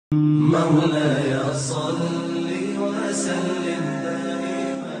مولاي صل وسلم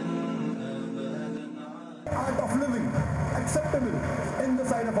دائما Art of living acceptable in the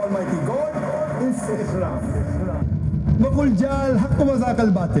sight of Almighty God is Islam. وَقُلْ جَاءَ الْحَقُّ وَزَهَقَ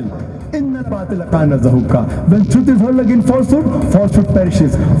الْبَاطِلُ إِنَّ الْبَاطِلَ كَانَ زَهُوقًا. When truth is hurled against falsehood, falsehood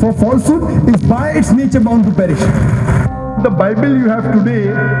perishes. For falsehood is by its nature bound to perish. The Bible you have today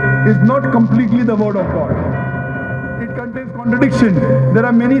is not completely the word of God. It contains contradiction. There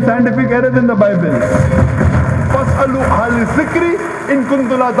are many scientific errors in the Bible. فَاسْأَلُوا أَهْلَ الذِّكْرِ إِن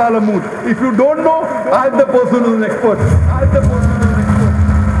كُنتُمْ لَا تَعْلَمُونَ. If you don't know, ask the person who is an expert. Ask the person who is an expert.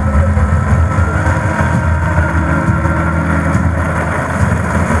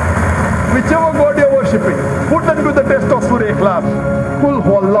 Whichever God you are worshipping, put them to the test of Surah Ikhlas. Kul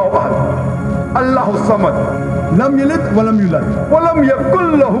huwallahu ahad, Allahu samad, lam yalid wa lam yulad, wa lam yakul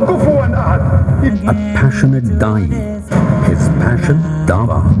lahu kufuwan ahad. A passionate da'i, his passion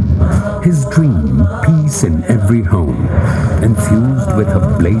dawah, his dream peace in every home, infused with a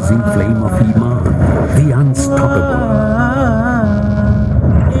blazing flame of iman, the unstoppable.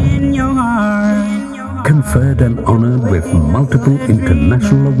 Conferred and honored with multiple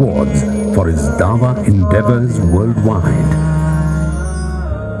international awards for his dawah endeavors worldwide.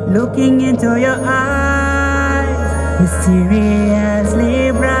 Looking into your eyes,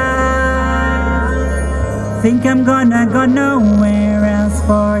 mysteriously bright. Think I'm gonna go nowhere else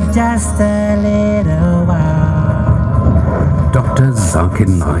for just a little while. Dr. Zakir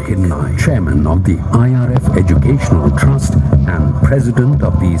Naik, Chairman of the IRF Educational Trust and President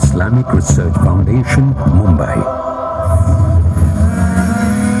of the Islamic Research Foundation, Mumbai.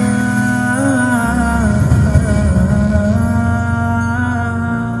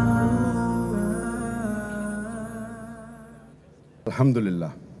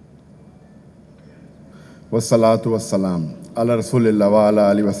 Alhamdulillah. Wassalatu wassalam ala rasulillah wa ala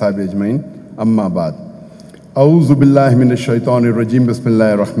alihi wa sahbihi ajmain. Amma ba'd. A'udhu billahi minash shaitanir rajim.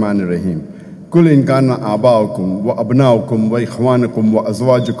 Bismillahir rahmanir rahim. Kul in kana aba'ukum wa abna'ukum wa ikhwanukum wa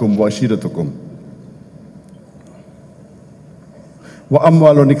azwajukum wa ashiratukum wa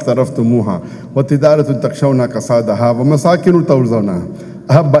amwalun iktaraftumuha wa tijaratun takshawna kasadaha wa masakinu tawzawnaha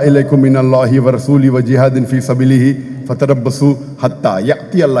ahabba ilaykum minallahi wa rasuli wa jihadin fi sabilihi fatarabbasu hatta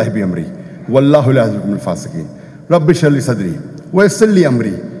ya'ti Allah bi amri wallahu la yahdikum al-fasiqin. Rabbi shrah li sadri wa yassir li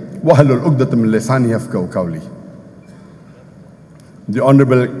amri wahlul 'uqdatam min lisani yafqahu qawli. The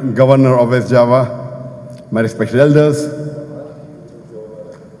Honorable Governor of West Java, my respected elders,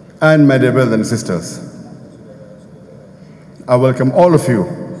 and my dear brothers and sisters, I welcome all of you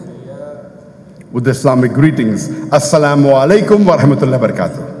with the Islamic greetings. Assalamu alaikum wa rahmatullahi wa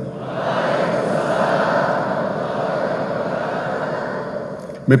barakatuh.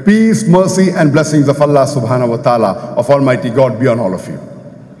 May peace, mercy, and blessings of Allah subhanahu wa ta'ala, of Almighty God, be on all of you.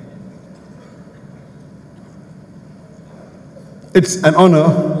 It's an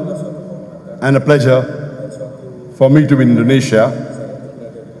honor and a pleasure for me to be in Indonesia,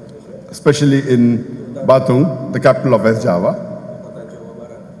 especially in Bandung, the capital of West Java.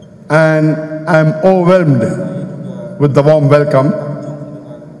 And I'm overwhelmed with the warm welcome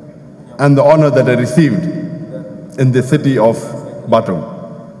and the honor that I received in the city of Bandung.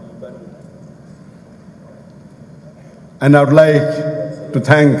 And I would like to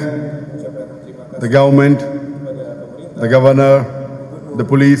thank the government, the governor, the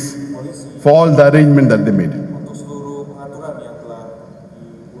police, for all the arrangement that they made.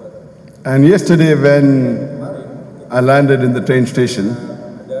 And yesterday when I landed in the train station,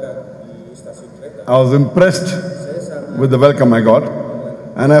 I was impressed with the welcome I got.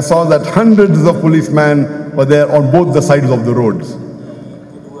 And I saw that hundreds of policemen were there on both the sides of the roads.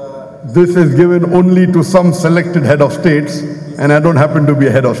 This is given only to some selected head of states, and I don't happen to be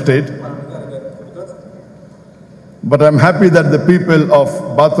a head of state. But I'm happy that the people of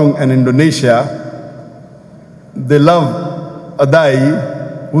Bandung and Indonesia, they love a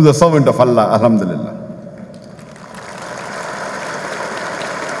da'i who's a servant of Allah, alhamdulillah.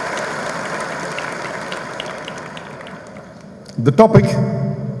 The topic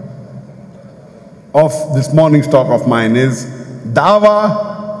of this morning's talk of mine is dawah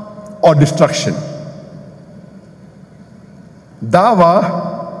or destruction.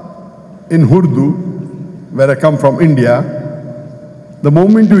 Dawah in Urdu, where I come from, India, the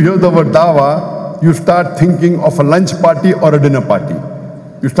moment you hear the word dawah, you start thinking of a lunch party or a dinner party.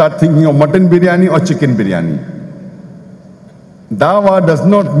 You start thinking of mutton biryani or chicken biryani. Dawah does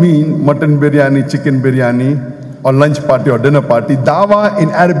not mean mutton biryani, chicken biryani, or lunch party or dinner party. Dawah in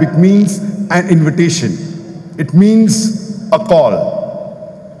Arabic means an invitation. It means a call.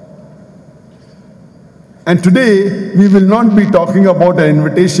 And today, we will not be talking about an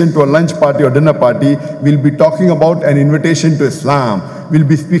invitation to a lunch party or dinner party. We'll be talking about an invitation to Islam. We'll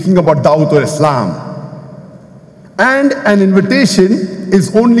be speaking about Dawat or Islam. And an invitation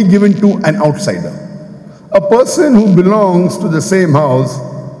is only given to an outsider. A person who belongs to the same house,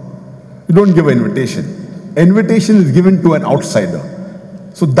 you don't give an invitation. Invitation is given to an outsider.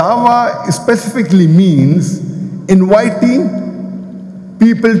 So Dawah specifically means inviting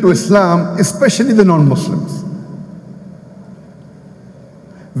people to Islam, especially the non-Muslims.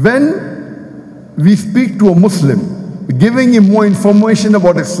 When we speak to a Muslim, giving him more information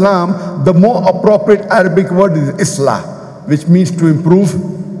about Islam, the more appropriate Arabic word is Islah, which means to improve,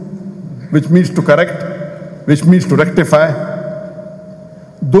 which means to correct, which means to rectify.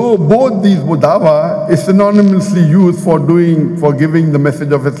 Though both these dawah is synonymously used for giving the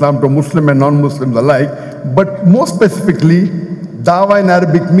message of Islam to Muslim and non-Muslims alike, but more specifically, Dawah in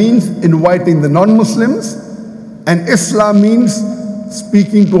Arabic means inviting the non-Muslims, and Islam means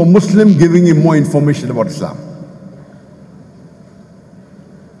speaking to a Muslim, giving him more information about Islam.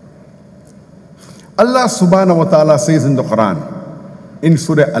 Allah subhanahu wa ta'ala says in the Quran, in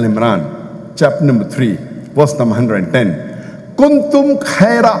Surah Al-Imran, chapter number 3, verse number 110, Kuntum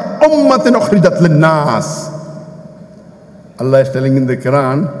khaira ummatin ukhrijat linnas. Allah is telling in the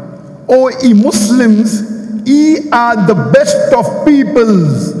Quran, O ye Muslims, ye are the best of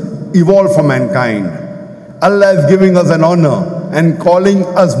peoples evolved for mankind. Allah is giving us an honor and calling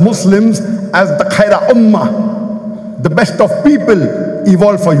us Muslims as the khaira ummah, the best of people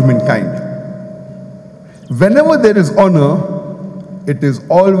evolved for humankind. Whenever there is honor, it is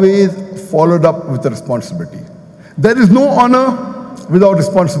always followed up with a responsibility. There is no honor without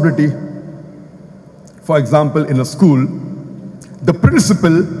responsibility. For example, in a school, the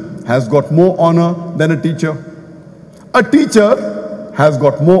principal has got more honor than a teacher. A teacher has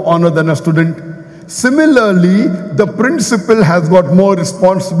got more honor than a student. Similarly, the principal has got more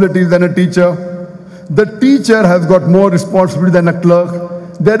responsibilities than a teacher. The teacher has got more responsibility than a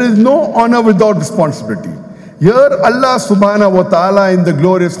clerk. There is no honor without responsibility. Here Allah subhanahu wa ta'ala in the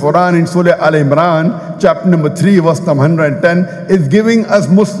glorious Quran in Surah Al-Imran, chapter number 3, verse number 110, is giving us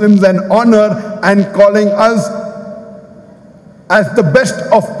Muslims an honor and calling us as the best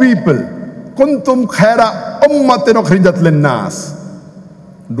of people. Kuntum khaira ummatin ukhrijat linnas.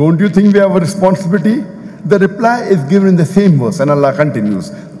 Don't you think we have a responsibility? The reply is given in the same verse, and Allah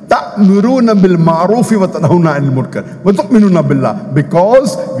continues. Ta'muruna bil ma'rufi wa tanhauna 'anil munkar wa tu'minuna billah.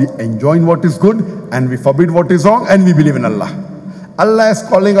 Because we enjoin what is good and we forbid what is wrong and we believe in Allah. Allah is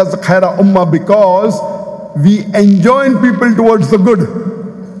calling us the khaira ummah because we enjoin people towards the good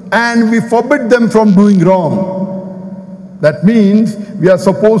and we forbid them from doing wrong. That means we are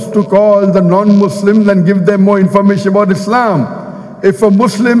supposed to call the non-Muslims and give them more information about Islam. If a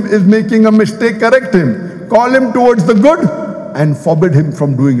Muslim is making a mistake, correct him. Call him towards the good and forbid him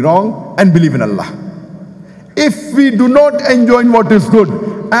from doing wrong and believe in Allah. If we do not enjoin what is good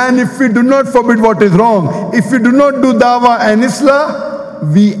and if we do not forbid what is wrong, if we do not do dawah and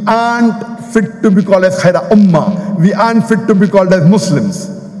islah, we aren't fit to be called as khaira ummah. We aren't fit to be called as Muslims.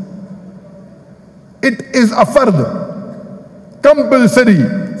 It is a fard, compulsory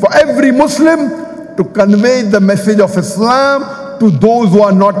for every Muslim to convey the message of Islam to those who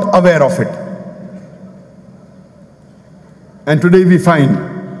are not aware of it. And today we find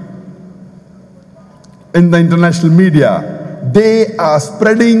in the international media, they are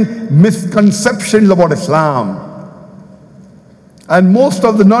spreading misconceptions about Islam. And most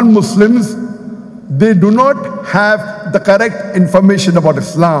of the non-Muslims, they do not have the correct information about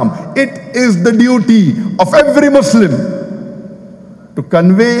Islam. It is the duty of every Muslim to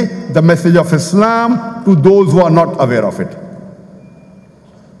convey the message of Islam to those who are not aware of it.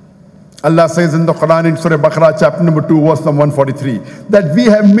 Allah says in the Quran in Surah Baqarah chapter number 2 verse number 143 that we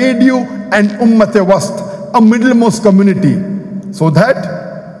have made you an ummat-e-wast, a middlemost community, so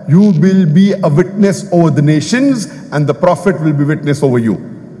that you will be a witness over the nations and the Prophet will be witness over you.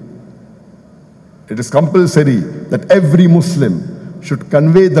 It is compulsory that every Muslim should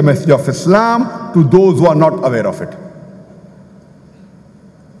convey the message of Islam to those who are not aware of it.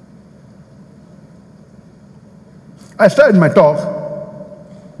 I started my talk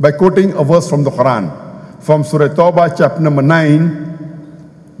by quoting a verse from the Quran, from Surah Tawbah, chapter number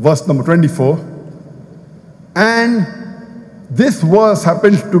 9, verse number 24. And this verse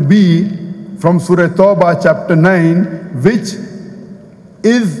happens to be from Surah Tawbah, chapter 9, which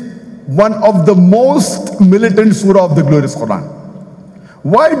is one of the most militant surah of the glorious Quran.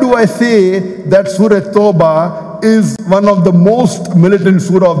 Why do I say that Surah Tawbah is one of the most militant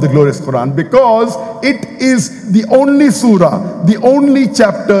surah of the glorious Quran, because it is the only surah, the only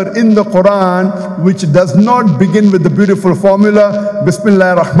chapter in the Quran which does not begin with the beautiful formula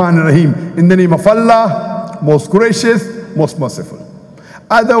Bismillah ar-Rahman ar-Rahim, in the name of Allah, most gracious, most merciful.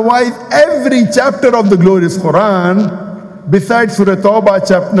 Otherwise, every chapter of the glorious Quran besides Surah Tawbah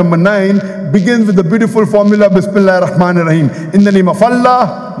chapter number 9 begins with the beautiful formula Bismillah ar-Rahman ar-Rahim, in the name of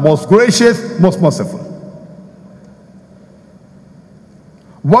Allah, most gracious, most merciful.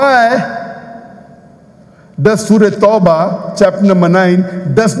 Why does Surah Tawbah chapter number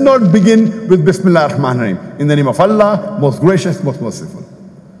 9 does not begin with Bismillah ar-Rahman ar-Rahim, in the name of Allah, most gracious, most merciful?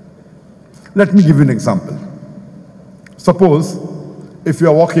 Let me give you an example. Suppose if you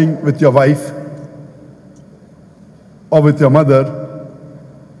are walking with your wife or with your mother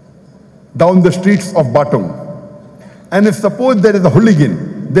down the streets of Bandung, and if suppose there is a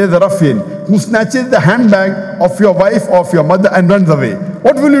hooligan, there is a ruffian who snatches the handbag of your wife or of your mother and runs away,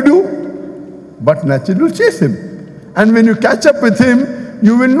 what will you do? But naturally you will chase him. And when you catch up with him,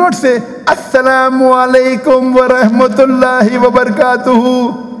 you will not say, Assalamu alaikum wa rahmatullahi wa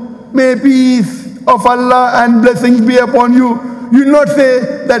barakatuhu, may peace of Allah and blessings be upon you. You will not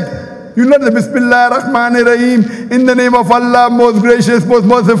say that. You will not say Bismillah ar-Rahman ar-Rahim, in the name of Allah, most gracious, most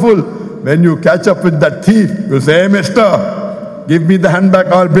merciful. When you catch up with that thief, you say, hey mister, give me the handbag,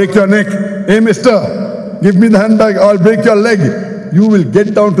 I'll break your neck. Hey mister, give me the handbag, I'll break your leg. You will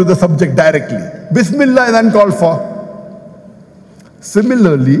get down to the subject directly. Bismillah is uncalled for.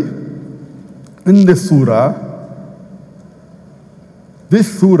 Similarly, in this surah,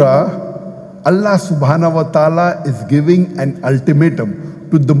 Allah subhanahu wa ta'ala is giving an ultimatum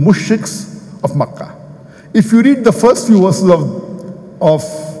to the mushriks of Makkah. If you read the first few verses of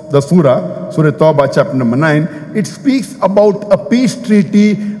the surah, Surah Tawbah chapter number 9, it speaks about a peace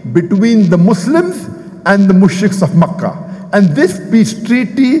treaty between the Muslims and the mushriks of Makkah. And this peace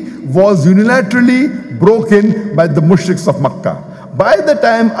treaty was unilaterally broken by the mushriks of Makkah. By the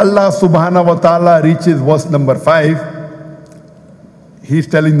time Allah subhanahu wa ta'ala reaches verse number 5, He's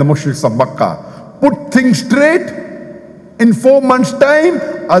telling the mushriks of Makkah, put things straight in 4 months' time,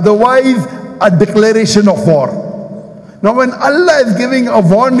 otherwise a declaration of war. Now when Allah is giving a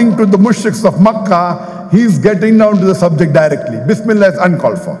warning to the mushriks of Makkah, He's getting down to the subject directly. Bismillah is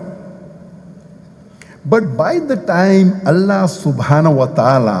uncalled for. But by the time Allah subhanahu wa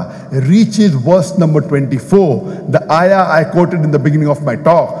ta'ala reaches verse number 24, the ayah I quoted in the beginning of my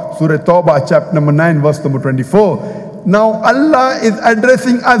talk, Surah Tawbah chapter number 9 verse number 24, now Allah is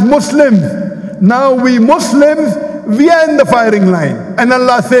addressing us Muslims. Now we Muslims, we are in the firing line. And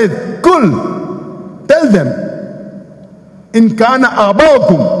Allah says, Kul, tell them, in kana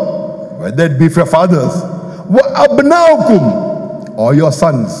abaukum, whether it be for your fathers, wa abnaukum, or your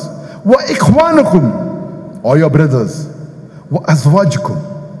sons, wa ikhwanukum, or your brothers, wa azwajukum,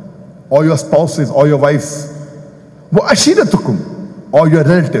 or your spouses, or your wives, wa ashiratukum, or your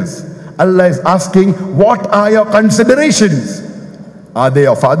relatives. Allah is asking, what are your considerations? Are they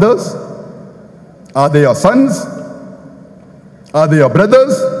your fathers? Are they your sons? Are they your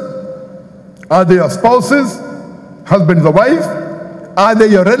brothers? Are they your spouses, husbands or wives? Are they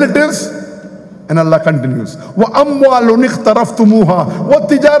your relatives? And Allah continues, وَأَمْوَالٌ اِخْتَرَفْتُمُوهَا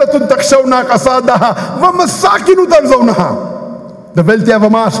وَتِجَارَةٌ تَخْشَوْنَا كَسَادَهَا وَمَسَاكِنُ تَرْضَوْنَهَا. The wealth you have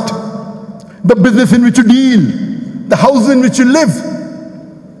amassed, the business in which you deal, the house in which you live.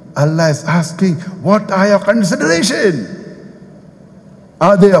 Allah is asking, what are your considerations?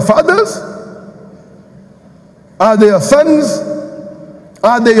 Are they your fathers? Are they your sons?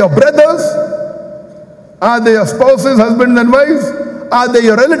 Are they your brothers? Are they your spouses, husbands and wives? Are they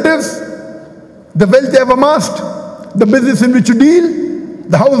your relatives? The wealth you have amassed, the business in which you deal,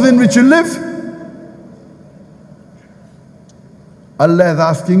 the house in which you live. Allah is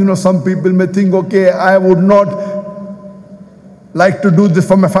asking, some people may think, okay, I would not like to do this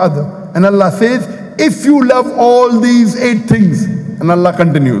for my father. And Allah says, if you love all these 8 things, and Allah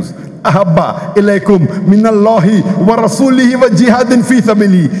continues, ahabba ilaykum minallahi wa rasulihi wa jihadin fi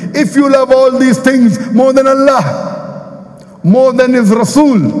sabili. If you love all these things more than Allah, more than His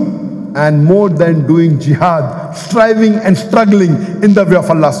Rasul, and more than doing jihad, striving and struggling in the way of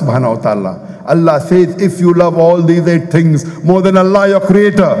Allah subhanahu wa ta'ala. Allah says, if you love all these 8 things more than Allah your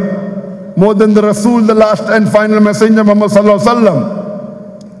creator, more than the Rasul, the last and final messenger Muhammad sallallahu alaihi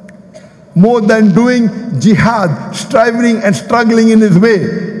wasallam, more than doing jihad, striving and struggling in His way,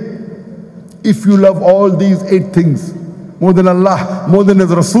 if you love all these 8 things more than Allah, more than His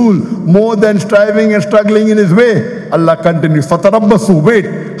Rasul, more than striving and struggling in His way, Allah continues, fatarabbasu, wait,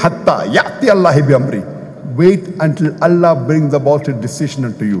 hatta ya'ti Allahi bi amri. Wait until Allah brings about a decision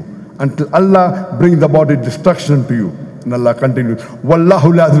unto you. until Allah brings about its destruction to you. And Allah continues,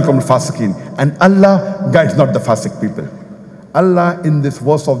 Wallahu la yahdil qawmal fasiqin. And Allah guides not the fasiq people. Allah in this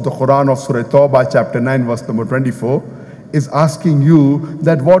verse of the Quran of Surah Tawbah chapter 9 verse number 24 is asking you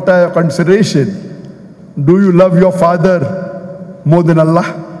that what are your consideration? Do you love your father more than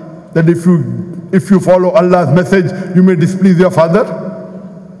Allah? That if you follow Allah's message, you may displease your father?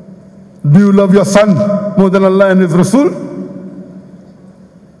 Do you love your son more than Allah and His Rasul?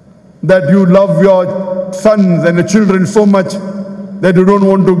 That you love your sons and your children so much that you don't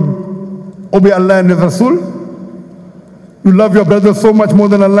want to obey Allah and His Rasul? You love your brother so much more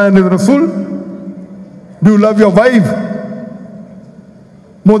than Allah and His Rasul? Do you love your wife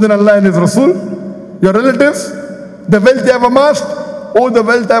more than Allah and His Rasul? Your relatives? The wealth they have amassed? Oh, the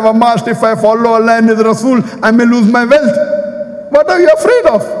wealth I have amassed, if I follow Allah and His Rasul, I may lose my wealth. What are you afraid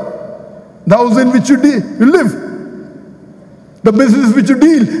of? The house in which you live. The business which you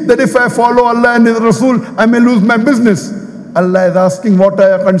deal, that if I follow Allah and His Rasul, I may lose my business. Allah is asking, what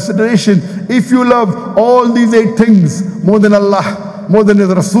are your consideration? If you love all these 8 things more than Allah, more than His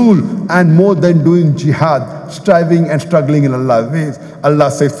Rasul, and more than doing jihad, striving and struggling in Allah's ways,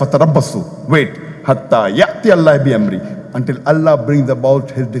 Allah says, fatarabbasu, wait, hatta ya'ti Allah bi amri, until Allah brings about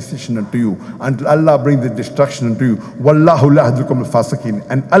His decision unto you, until Allah brings His destruction unto you. Wallahu la yahdil qawmal fasiqin.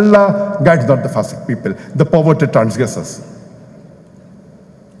 And Allah guides not the fasiq people, the perverted transgressors.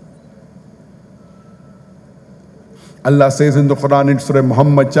 Allah says in the Quran in Surah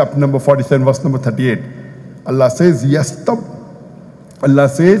Muhammad chapter number 47 verse number 38, Allah says, Allah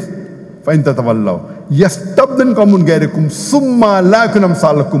says, فَإِن تَتَوَلَّوْا يَسْتَبْدِلْ قَوْمٌ غَيْرَكُمْ ثُمَّ لَا يَكُونْ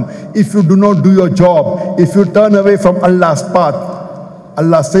أَمْثَالَكُمْ. If you do not do your job, if you turn away from Allah's path,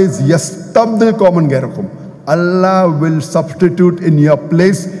 Allah says, يَسْتَبْدِلْ قَوْمٌ غَيْرَكُمْ. Allah will substitute in your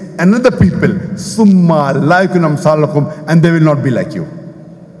place another people, ثُمَّ لَا يَكُونْ أَمْثَالَكُمْ, and they will not be like you.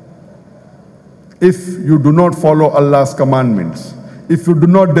 If you do not follow Allah's commandments, if you do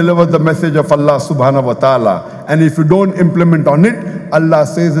not deliver the message of Allah subhanahu wa ta'ala, and if you don't implement on it, Allah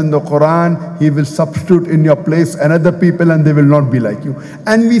says in the Quran, He will substitute in your place another people and they will not be like you.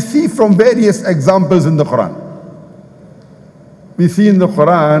 And we see from various examples in the Quran. We see in the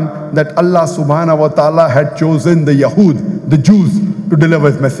Quran that Allah subhanahu wa ta'ala had chosen the Yahud, the Jews, to deliver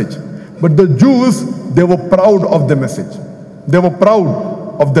His message. But the Jews, they were proud of the message. They were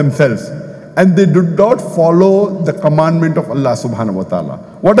proud of themselves. And they did not follow the commandment of Allah subhanahu wa ta'ala.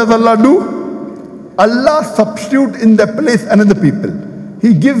 What does Allah do? Allah substitute in their place another people.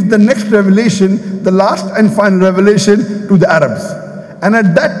 He gives the next revelation, the last and final revelation, to the Arabs. And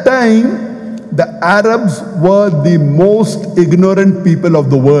at that time, the Arabs were the most ignorant people of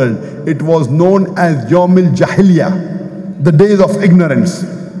the world. It was known as Yawmil Jahiliyyah, the days of ignorance.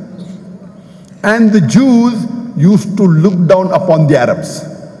 And the Jews used to look down upon the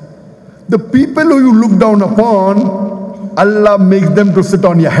Arabs. The people who you look down upon, Allah makes them to sit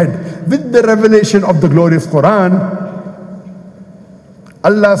on your head. With the revelation of the glorious Quran,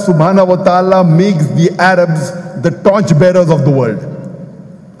 Allah subhanahu wa ta'ala makes the Arabs the torch bearers of the world.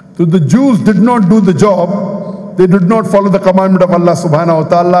 So the Jews did not do the job. They did not follow the commandment of Allah subhanahu wa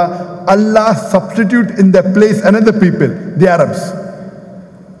ta'ala. Allah substitute in their place another people, the Arabs.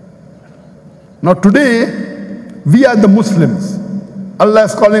 Now today, we are the Muslims. Allah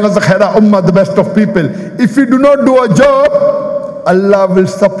is calling us the Khaira Ummah, the best of people. If we do not do a job, Allah will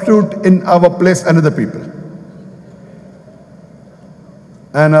substitute in our place another people.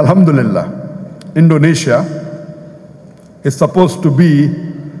 And Alhamdulillah, Indonesia is supposed to be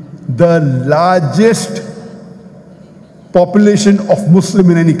the largest population of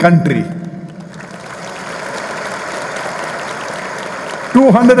Muslim in any country.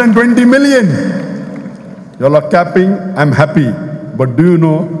 220 million. You all are capping, I'm happy. But do you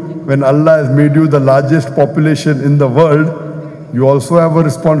know, when Allah has made you the largest population in the world, you also have a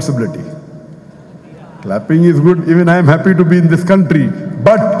responsibility. Clapping is good, even I am happy to be in this country.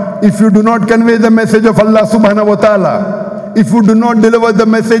 But if you do not convey the message of Allah subhanahu wa ta'ala, if you do not deliver the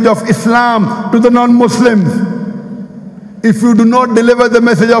message of Islam to the non-Muslims, if you do not deliver the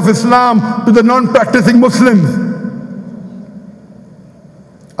message of Islam to the non-practicing Muslims,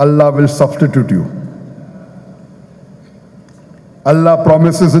 Allah will substitute you. Allah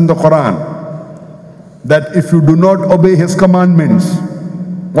promises in the Quran that if you do not obey His commandments,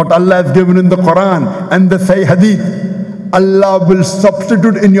 what Allah has given in the Quran and the Sahih Hadith, Allah will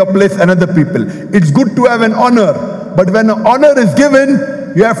substitute in your place another people. It's good to have an honor, but when an honor is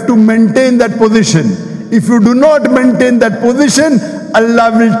given, you have to maintain that position. If you do not maintain that position,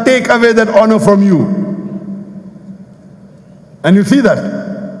 Allah will take away that honor from you. And you see that.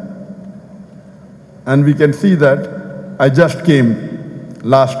 And we can see that. I just came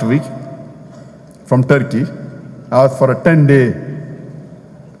last week from Turkey. I was for a 10-day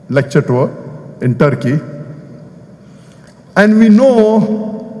lecture tour in Turkey. And we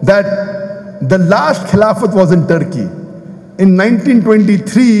know that the last Khilafat was in Turkey. In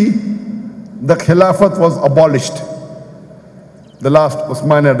 1923, the Khilafat was abolished. The last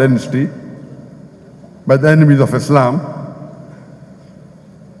Osmanli dynasty by the enemies of Islam.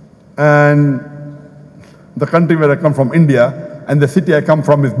 And the country where I come from, India, and the city I come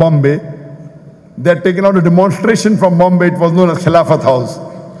from is Bombay. They had taken out a demonstration from Bombay. It was known as Khilafat House,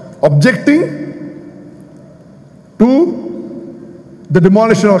 objecting to the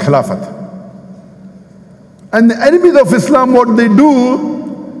demolition of Khilafat. And the enemies of Islam, what they do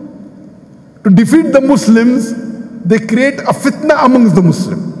to defeat the Muslims, they create a fitna amongst the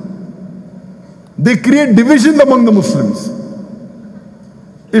Muslims. They create divisions among the Muslims.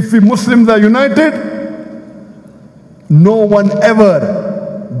 If we Muslims are united, no one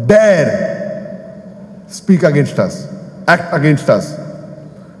ever dare speak against us, act against us.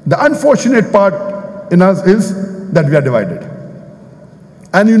 The unfortunate part in us is that we are divided.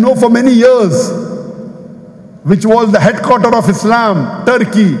 And you know, for many years, which was the headquarters of Islam,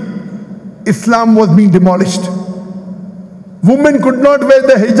 Turkey, Islam was being demolished. Women could not wear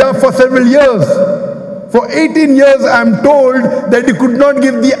the hijab for several years. For 18 years, I am told that you could not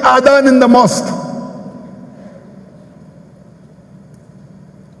give the adhan in the mosque.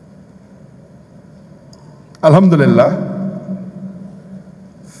 Alhamdulillah,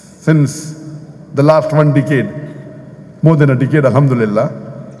 since the last 1 decade, more than a decade, alhamdulillah,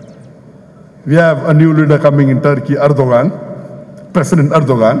 we have a new leader coming in Turkey, Erdogan, President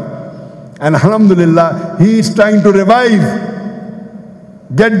Erdogan, and alhamdulillah, he is trying to revive,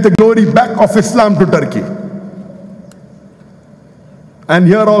 get the glory back of Islam to Turkey. And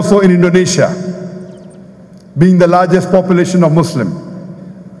here also in Indonesia, being the largest population of Muslim,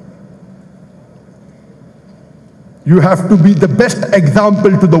 you have to be the best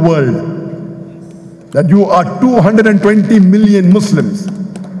example to the world that you are 220 million Muslims.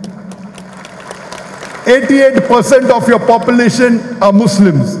 88% of your population are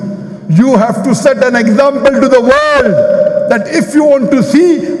Muslims. You have to set an example to the world that if you want to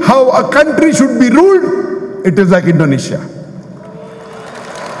see how a country should be ruled, it is like Indonesia.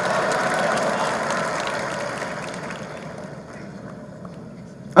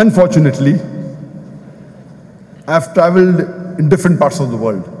 Unfortunately, I have traveled in different parts of the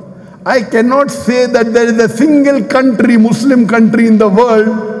world. I cannot say that there is a single country, Muslim country in the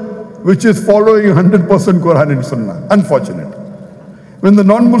world, which is following 100% Quran and Sunnah. Unfortunate. When the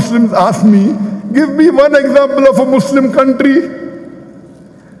non-Muslims ask me, give me one example of a Muslim country,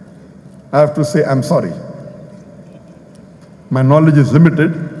 I have to say, I'm sorry. My knowledge is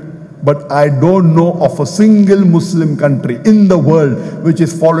limited, but I don't know of a single Muslim country in the world which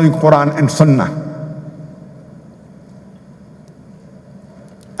is following Quran and Sunnah.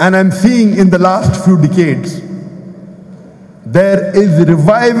 And I'm seeing in the last few decades, there is a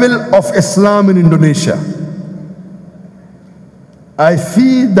revival of Islam in Indonesia. I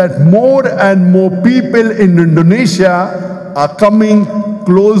see that more and more people in Indonesia are coming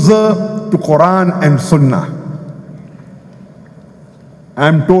closer to Quran and Sunnah.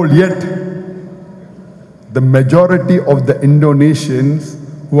 I'm told yet, the majority of the Indonesians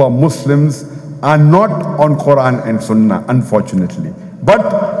who are Muslims are not on Quran and Sunnah, unfortunately.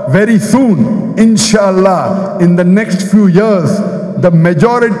 But very soon, inshallah, in the next few years, the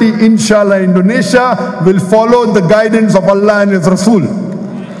majority, inshallah, Indonesia will follow the guidance of Allah and His Rasul.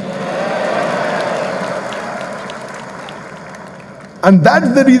 And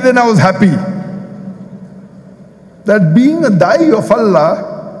that's the reason I was happy. That being a da'i of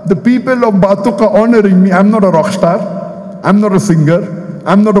Allah, the people of Batuk are honoring me. I'm not a rock star. I'm not a singer.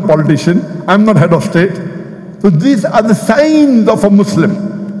 I'm not a politician. I'm not head of state. So these are the signs of a Muslim.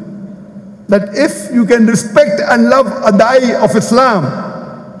 That if you can respect and love a da'i of Islam,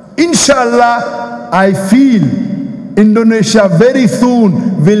 inshallah, I feel Indonesia very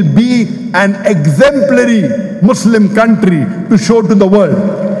soon will be an exemplary Muslim country to show to the world.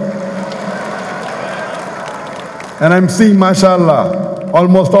 And I'm seeing, mashallah,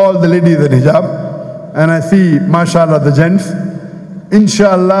 almost all the ladies in hijab. And I see, mashallah, the gents.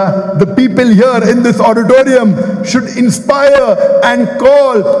 Inshallah, the people here in this auditorium should inspire and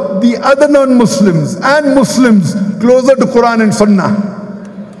call the other non-Muslims and Muslims closer to Quran and Sunnah.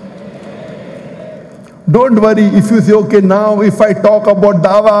 Don't worry if you say, okay, now if I talk about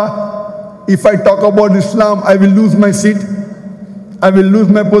dawah, if I talk about Islam, I will lose my seat, I will lose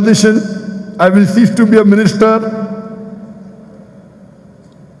my position, I will cease to be a minister.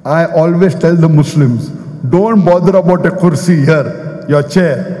 I always tell the Muslims, don't bother about a kursi here. your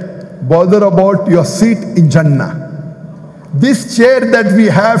chair. Bother about your seat in Jannah. This chair that we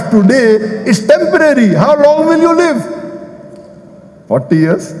have today is temporary. How long will you live? 40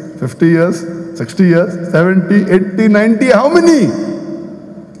 years, 50 years, 60 years, 70, 80, 90, how many?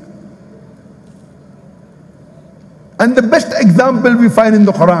 And the best example we find in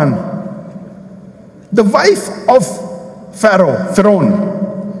the Quran, the wife of Pharaoh,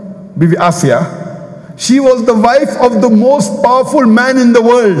 Bibi Asya, she was the wife of the most powerful man in the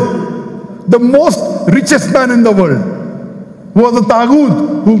world, the most richest man in the world, who was a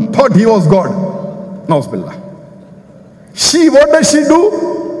Taghut, who thought he was God. Na'uzubillah. What does she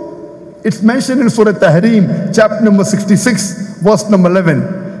do? It's mentioned in Surah Tahrim, chapter number 66, verse number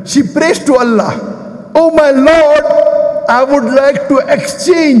 11. She prays to Allah, "Oh my Lord, I would like to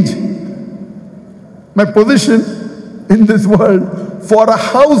exchange my position in this world for a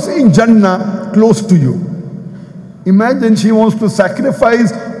house in Jannah close to you." Imagine, she wants to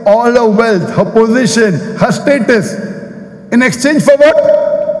sacrifice all her wealth, her position, her status, in exchange for what?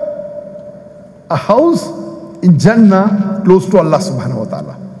 A house in Jannah close to Allah subhanahu wa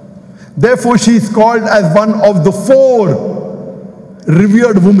ta'ala. Therefore, she is called as one of the 4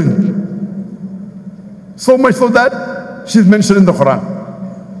 revered women. So much so that she is mentioned in the Quran.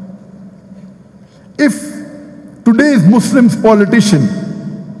 If today's Muslims politician,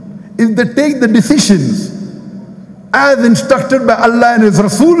 if they take the decisions as instructed by Allah and His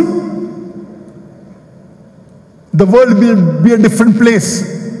Rasul, the world will be a different place,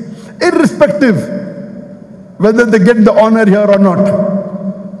 irrespective whether they get the honor here or not,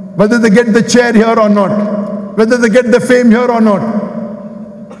 whether they get the chair here or not, whether they get the fame here or not.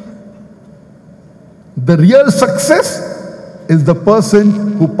 The real success is the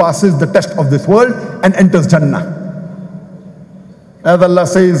person who passes the test of this world and enters Jannah. As Allah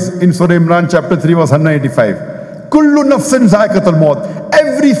says in Surah Imran chapter 3 verse 185, Kullu nafsin za'iqatul maut.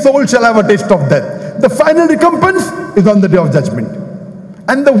 Every soul shall have a taste of death. The final recompense is on the day of judgment.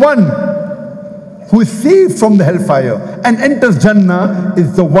 And the one who is saved from the hellfire and enters Jannah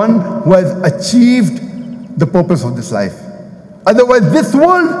is the one who has achieved the purpose of this life. Otherwise, this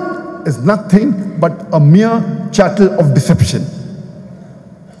world is nothing but a mere chattel of deception.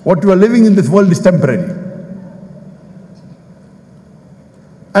 What you are living in this world is temporary.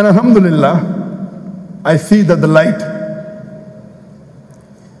 And alhamdulillah, I see that the light,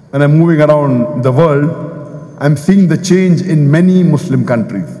 when I'm moving around the world, I'm seeing the change in many Muslim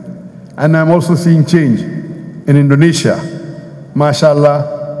countries. And I'm also seeing change in Indonesia.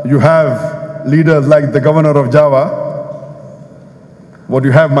 MashaAllah, you have leaders like the governor of Java. What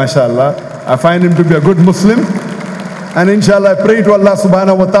you have, MashaAllah. I find him to be a good Muslim. And inshallah, I pray to Allah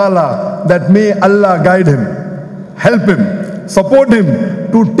subhanahu wa ta'ala that may Allah guide him, help him, support him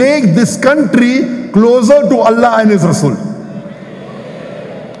to take this country closer to Allah and His Rasul.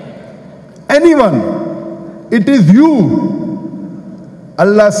 Anyone, it is you.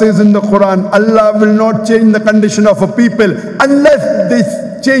 Allah says in the Quran, Allah will not change the condition of a people unless they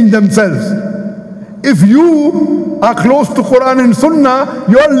change themselves. If you are close to Quran and Sunnah,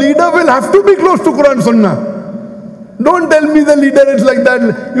 your leader will have to be close to Quran and Sunnah. Don't tell me the leader is like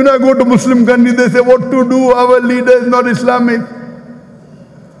that. You know, I go to Muslim country, they say what to do, our leader is not Islamic.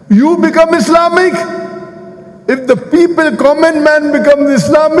 You become Islamic. If the people, common man becomes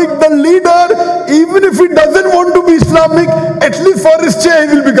Islamic, the leader, even if he doesn't want to be Islamic, at least for his chair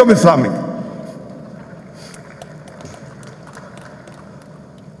he will become Islamic.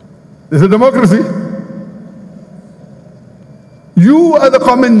 This is democracy. You are the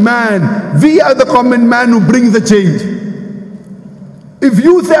common man. We are the common man who brings the change. If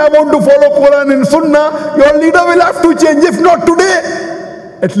you say I want to follow Quran and Sunnah, your leader will have to change. If not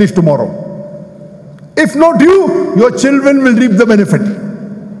today, at least tomorrow. If not you, your children will reap the benefit.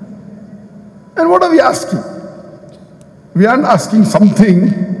 And what are we asking? We aren't asking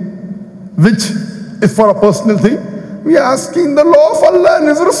something which is for a personal thing. We are asking the law of Allah and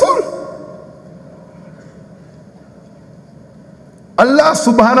His Rasul. Allah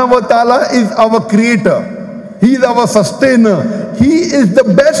subhanahu wa ta'ala is our creator. He is our sustainer. He is the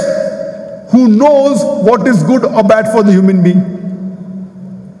best who knows what is good or bad for the human being.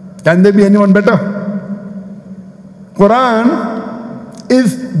 Can there be anyone better? Quran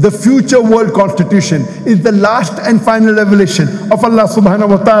is the future world constitution, is the last and final revelation of Allah subhanahu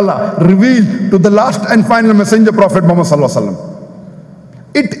wa ta'ala revealed to the last and final messenger Prophet Muhammad sallallahu alaihi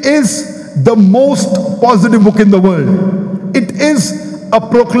wasallam. It is the most positive book in the world. It is a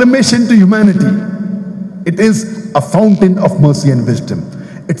proclamation to humanity. It is a fountain of mercy and wisdom.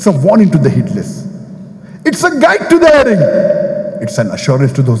 It's a warning to the heedless. It's a guide to the erring. It's an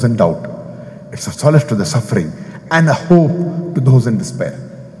assurance to those in doubt. It's a solace to the suffering. and a hope to those in despair.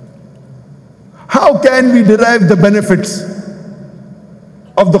 How can we derive the benefits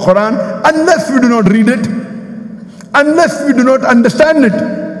of the Quran unless we do not read it, unless we do not understand it?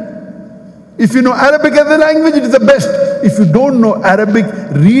 If you know Arabic as a language, it is the best. If you don't know Arabic,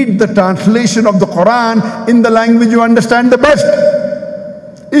 read the translation of the Quran in the language you understand the best.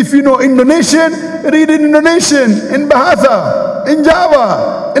 If you know Indonesian, read in Indonesian, in Bahasa, in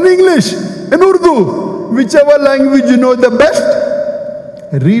Java, in English, in Urdu. Whichever language you know the best,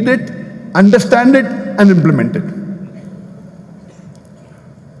 read it, understand it, and implement it.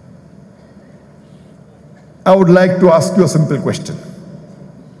 I would like to ask you a simple question.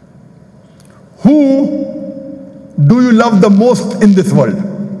 Who do you love the most in this world?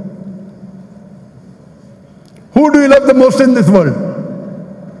 Who do you love the most in this world?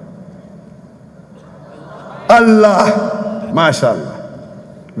 Allah.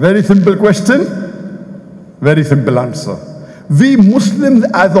 MashaAllah. Very simple question, very simple answer. We Muslims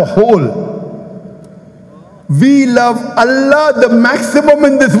as a whole, we love Allah the maximum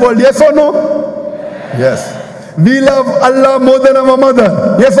in this world. Yes or no? Yes. We love Allah more than our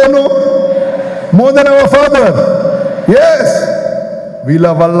mother. Yes or no? More than our father. Yes. We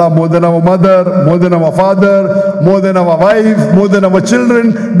love Allah more than our mother, more than our father, more than our wife, more than our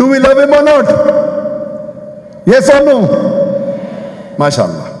children. Do we love him or not? Yes or no?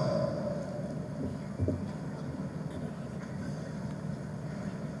 MashaAllah.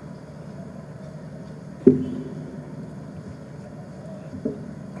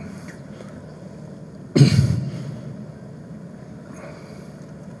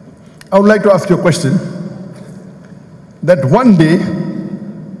 I would like to ask you a question, that one day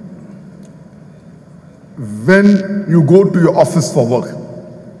when you go to your office for work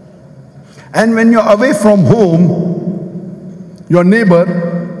and when you're away from home, your neighbor,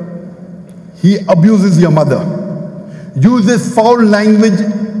 he abuses your mother, uses foul language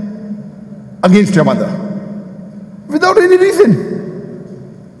against your mother without any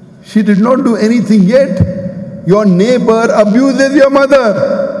reason. She did not do anything yet. Your neighbor abuses your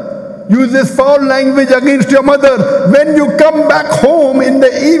mother, uses foul language against your mother. When you come back home in the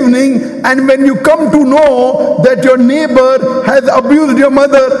evening and when you come to know that your neighbor has abused your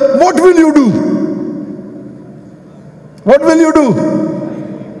mother, what will you do? What will you do?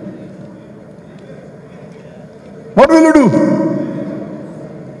 What will you do?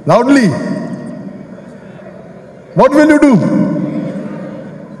 Loudly. What will you do?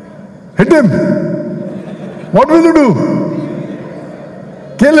 Hit him. What will you do?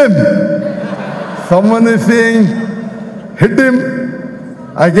 Kill him. Someone is saying, hit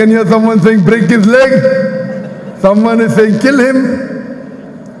him. I can hear someone saying, break his leg. Someone is saying, kill him.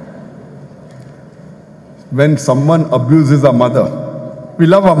 When someone abuses our mother, we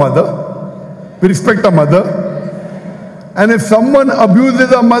love our mother, we respect our mother. And if someone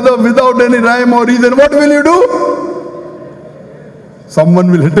abuses our mother without any rhyme or reason, what will you do? Someone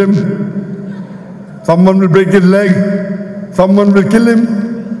will hit him. Someone will break his leg. Someone will kill him.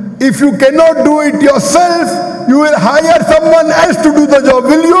 If you cannot do it yourself, you will hire someone else to do the job.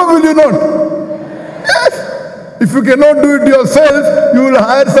 Will you or will you not? Yes. If you cannot do it yourself, you will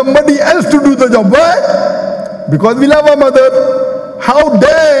hire somebody else to do the job. Why? Because we love our mother. How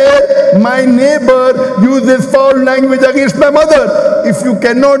dare my neighbor use this foul language against my mother? If you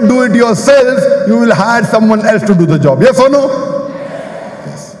cannot do it yourself, you will hire someone else to do the job. Yes or no?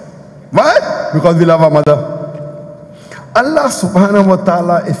 Yes. Why? Because we love our mother. Allah subhanahu wa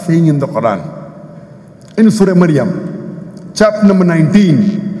ta'ala is saying in the Quran, in Surah Maryam, chapter number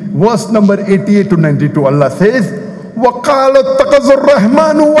 19, verse number 88 to 92, Allah says, وَقَالَ اتَّخَذَ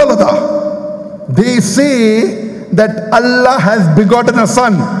الرَّحْمَنُ وَلَدًا. They say that Allah has begotten a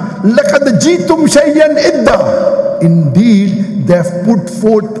son. لَقَدْ جِئْتُمْ شَيْئًا إِدًّا. Indeed, they have put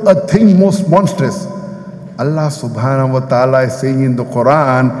forth a thing most monstrous. Allah subhanahu wa ta'ala is saying in the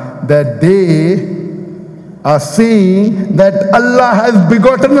Quran that they are saying that Allah has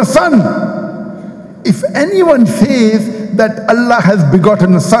begotten a son. If anyone says that Allah has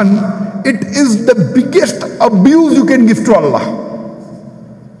begotten a son, it is the biggest abuse you can give to Allah.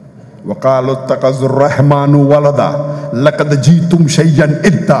 وَقَالُوا اتَّخَذَ الرَّحْمَنُ وَلَدًا لَقَدْ جِئْتُمْ شَيْئًا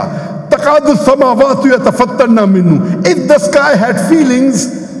إِدًّا تَكَادُ السَّمَاوَاتُ يَتَفَطَّرْنَ مِنْهُ. If the sky had feelings,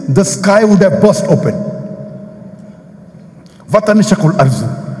 the sky would have burst open. وَتَنْشَقُ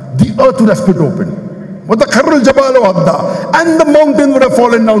الْأَرْضُ. The earth would have split open. And the mountain would have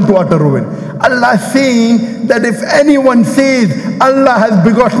fallen down to utter ruin. Allah is saying that if anyone says Allah has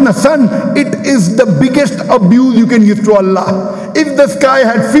begotten a son, it is the biggest abuse you can give to Allah. If the sky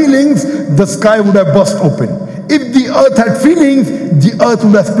had feelings, the sky would have burst open. If the earth had feelings, the earth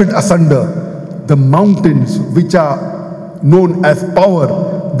would have split asunder. the mountains which are known as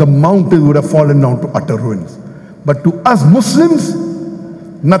power, the mountains would have fallen down to utter ruins. But to us Muslims,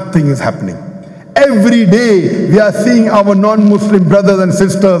 nothing is happening. Every day we are seeing our non-Muslim brothers and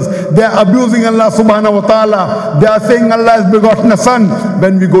sisters, they are abusing Allah subhanahu wa ta'ala. They are saying Allah has begotten a son.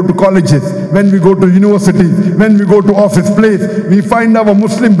 When we go to colleges, when we go to universities, when we go to office place, we find our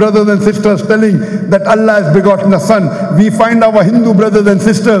Muslim brothers and sisters telling that Allah has begotten a son. We find our Hindu brothers and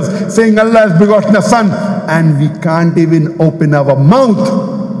sisters saying Allah has begotten a son, and we can't even open our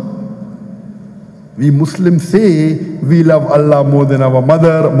mouth. We Muslims say we love Allah more than our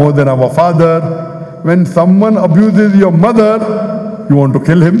mother, more than our father. When someone abuses your mother, you want to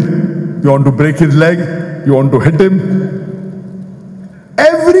kill him, you want to break his leg, you want to hit him.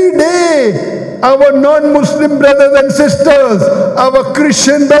 Every day, our non-Muslim brothers and sisters, our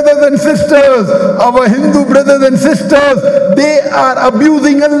Christian brothers and sisters, our Hindu brothers and sisters, they are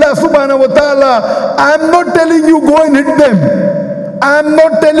abusing Allah subhanahu wa ta'ala. I am not telling you go and hit them. I am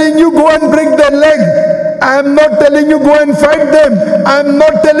not telling you go and break their leg. I am not telling you go and fight them. I am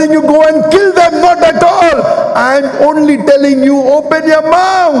not telling you go and kill them, not at all. I am only telling you open your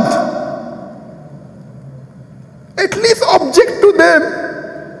mouth. At least object to them.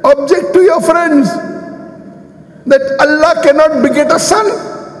 Object to your friends that Allah cannot beget a son.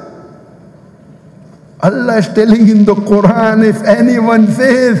 Allah is telling in the Quran, if anyone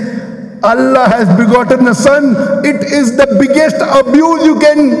says Allah has begotten a son, it is the biggest abuse you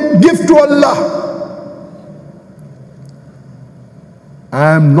can give to Allah.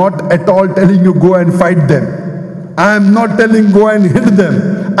 I am not at all telling you go and fight them. I am not telling you go and hit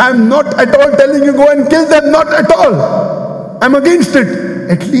them. I am not at all telling you go and kill them, not at all. I am against it.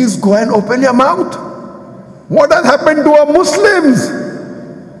 At least go and open your mouth. What has happened to our Muslims?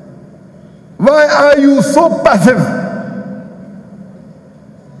 Why are you so passive?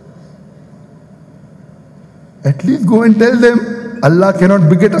 At least go and tell them Allah cannot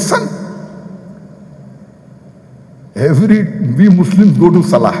beget a son. We Muslims go to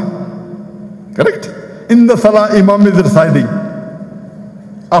Salah. Correct? In the Salah, Imam is reciting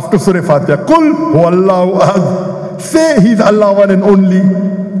after Surah Fatiha, Qul huwallahu ahad. Say He's Allah one and only.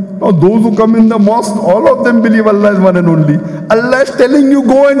 Now those who come in the mosque, all of them believe Allah is one and only. Allah is telling you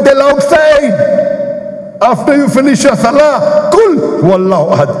go and tell outside. After you finish your Salah, Qul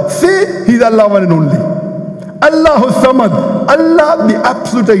huwallahu ahad. Say He's Allah one and only. Allahu Samad, Allah the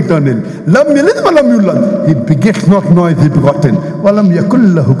absolute eternal. Lam yalid wa lam yulad. He begets not, nor is he begotten. Wa lam yakul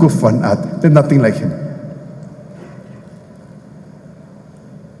lahu kufuwan ahad. There's nothing like him.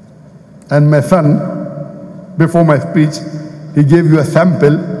 And my son, before my speech, he gave you a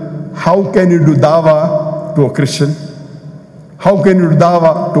sample. How can you do dawah to a Christian? How can you do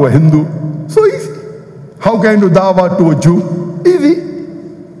dawah to a Hindu? So easy. How can you do dawah to a Jew? Easy.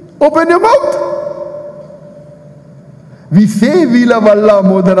 Open your mouth. We say we love Allah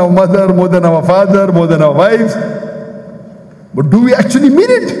more than our mother, more than our father, more than our wives. But do we actually mean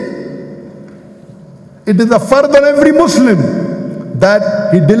it? It is a fard on every Muslim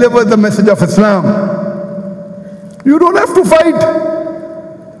that he delivers the message of Islam. You don't have to fight.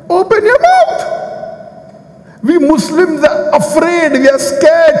 Open your mouth. We Muslims are afraid, we are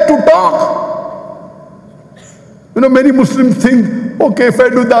scared to talk. You know, many Muslims think, okay, if I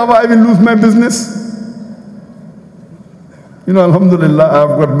do dawah, I will lose my business. You know, alhamdulillah,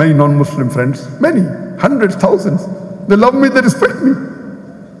 I've got many non-Muslim friends, many, hundreds, thousands. They love me, they respect me.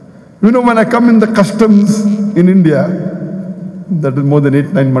 You know, when I come in the customs in India, that is more than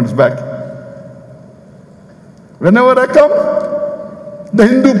 8-9 months back, whenever I come, the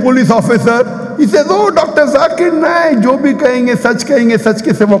Hindu police officer, he says, oh, Dr. Zakir, nahi, jo bhi kahenge, sach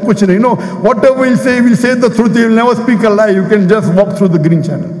ke siwa kuch nahi. No, whatever he'll say the truth, he will never speak a lie. You can just walk through the green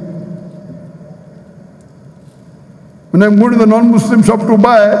channel. When I'm going to the non-Muslim shop to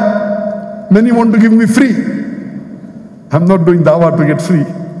buy, many want to give me free. I'm not doing dawah to get free.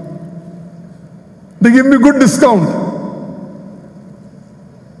 They give me good discount.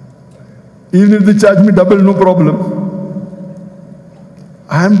 Even if they charge me double, no problem.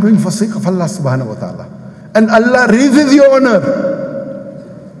 I am doing for sake of Allah subhanahu wa ta'ala. And Allah raises your honor.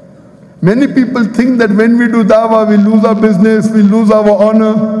 Many people think that when we do dawah, we lose our business, we lose our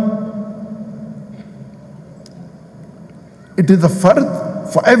honor. It is a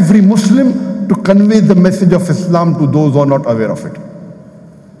fard for every Muslim to convey the message of Islam to those who are not aware of it.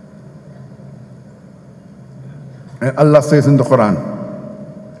 And Allah says in the Quran,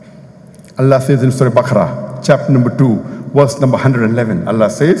 Allah says in Surah Baqarah, chapter number 2, verse number 111, Allah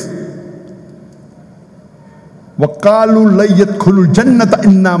says, وَقَالُوا لَيَدْخُلُ الْجَنَّةَ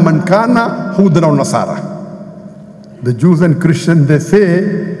إِنَّا مَنْ كَانَ هُودًا أَوْ نَصَارَى. The Jews and Christians, they say,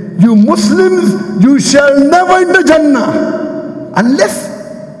 you Muslims, you shall never enter Jannah unless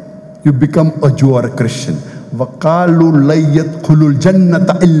you become a Jew or a Christian. وَقَالُوا لَن يَدْخُلُوا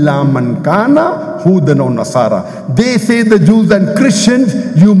الْجَنَّةَ إِلَّا مَنْ كَانَ هُودًا أَوْ نَصَارَى. They say, the Jews and Christians,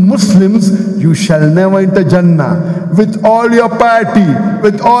 you Muslims, you shall never enter Jannah. With all your piety,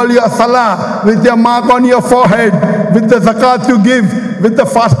 with all your salah, with your mark on your forehead, with the zakat you give, with the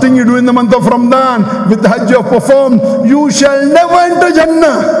fasting you do in the month of Ramadan, with the hajj you have performed, you shall never enter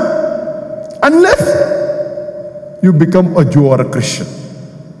Jannah unless you become a Jew or a Christian.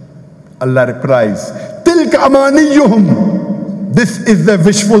 Allah replies, Tilka amaniyuhum. This is the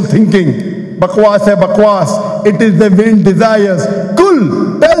wishful thinking. Bakwas hai bakwas. It is the vain desires.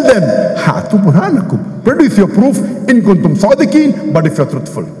 Kul, tell them, Hatu burhanakum. Produce your proof in kuntum sadiqeen, but if you're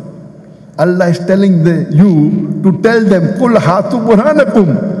truthful. Allah is telling you to tell them, Kul hatu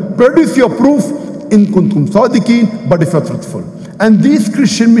burhanakum. Produce your proof in kuntum sadiqeen, but if you're truthful. And these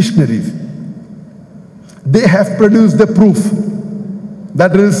Christian missionaries, they have produced the proof.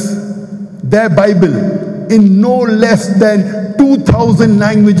 That is their Bible in no less than 2,000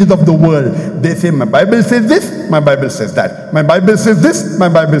 languages of the world. They say, my Bible says this, my Bible says that. My Bible says this, my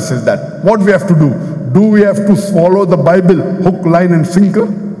Bible says that. What we have to do? Do we have to swallow the Bible hook, line and sinker?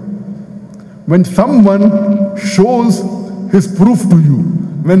 When someone shows his proof to you,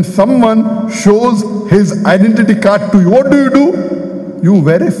 when someone shows his identity card to you, what do? You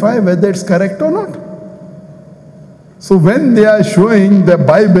verify whether it's correct or not. So when they are showing the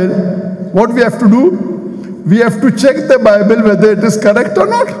Bible, what we have to do? We have to check the Bible whether it is correct or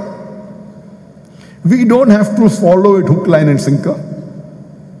not. We don't have to swallow it hook, line and sinker.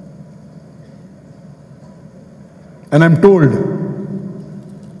 And I'm told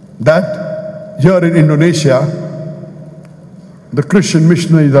that here in Indonesia, the Christian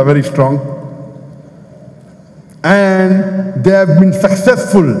missionaries are very strong and they have been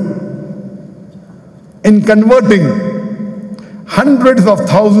successful in converting hundreds of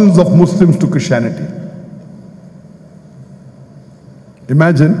thousands of Muslims to Christianity.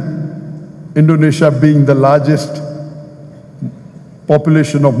 Imagine Indonesia being the largest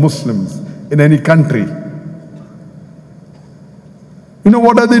population of Muslims in any country. You know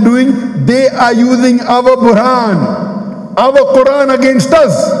what are they doing? They are using our Quran, our Quran against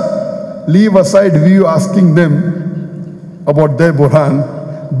us. Leave aside you asking them about their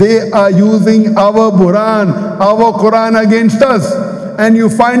Quran. They are using our Quran against us. And you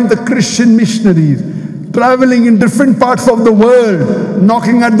find the Christian missionaries traveling in different parts of the world,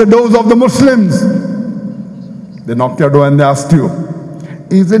 knocking at the doors of the Muslims. They knocked your door and they asked you,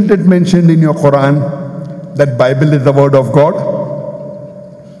 isn't it mentioned in your Quran that Bible is the word of God?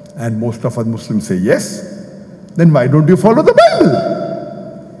 And most of us Muslims say yes. Then why don't you follow the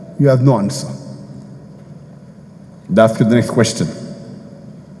Bible? You have no answer. That's the next question.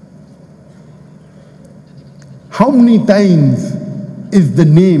 How many times is the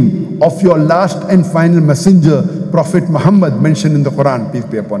name of your last and final messenger, Prophet Muhammad, mentioned in the Quran, peace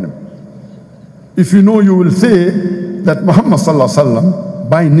be upon him? If you know, you will say that Muhammad sallallahu alaihi wasallam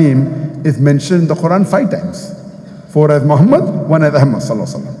by name is mentioned in the Quran 5 times. 4 as Muhammad, 1 as Ahmad sallallahu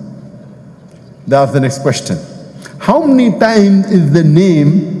alaihi wasallam. That's the next question. How many times is the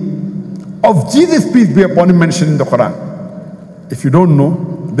name of Jesus, peace be upon him, mentioned in the Quran? If you don't know,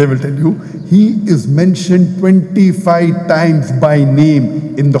 they will tell you, he is mentioned 25 times by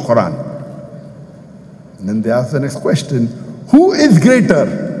name in the Quran. And then they ask the next question, who is greater?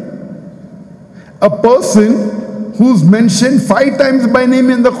 A person who's mentioned 5 times by name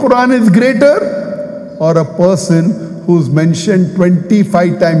in the Quran is greater, or a person who's mentioned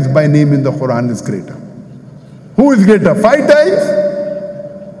 25 times by name in the Quran is greater? Who is greater, 5 times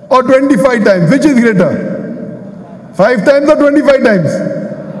or 25 times? Which is greater? 5 times or 25 times?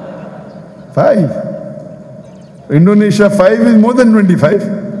 5. Indonesia, 5 is more than 25.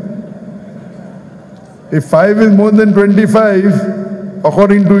 If 5 is more than 25,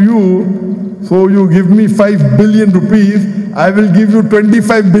 according to you, so you give me 5 billion rupees, I will give you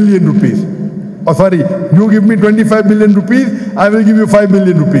 25 billion rupees. Oh sorry, you give me 25 billion rupees, I will give you 5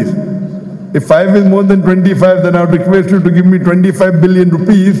 billion rupees. If 5 is more than 25, then I would request you to give me 25 billion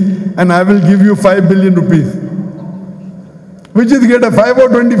rupees and I will give you 5 billion rupees. Which is greater, 5 or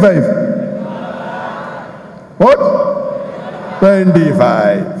 25? What?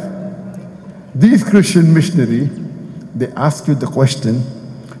 25. These Christian missionaries, they ask you the question,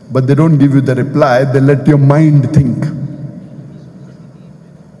 but they don't give you the reply, they let your mind think.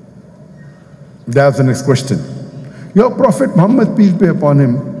 That's the next question. Your Prophet Muhammad, peace be upon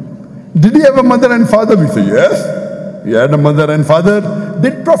him, did he have a mother and father? We say, yes. He had a mother and father.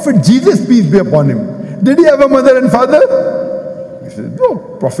 Did Prophet Jesus, peace be upon him, did he have a mother and father? We He said,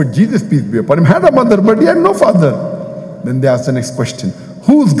 no, Prophet Jesus, peace be upon him, had a mother, but he had no father. Then they asked the next question.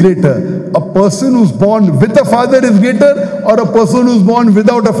 Who's greater? A person who's born with a father is greater, or a person who's born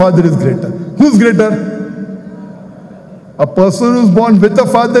without a father is greater? Who's greater? A person who's born with a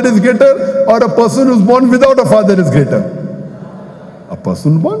father is greater, or a person who's born without a father is greater? A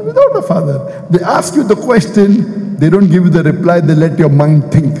person born without a father. They ask you the question, they don't give you the reply, they let your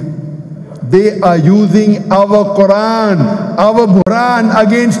mind think. They are using our Quran, our Quran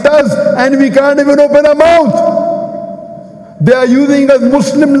against us, and we can't even open our mouth. They are using us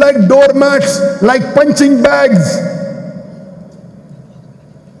Muslim like doormats, like punching bags.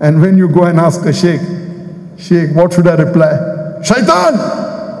 And when you go and ask a sheikh, Sheikh, what should I reply? Shaitan!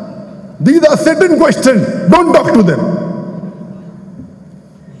 These are Satan questions. Don't talk to them.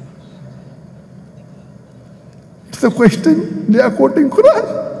 It's a question. They are quoting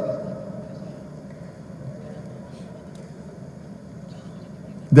Quran.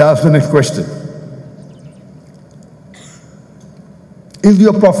 They ask the next question. Is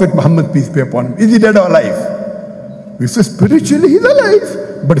your Prophet Muhammad, peace be upon him, is he dead or alive? We say spiritually he's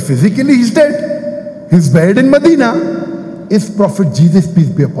alive, but physically he's dead. He's buried in Medina. Is Prophet Jesus, peace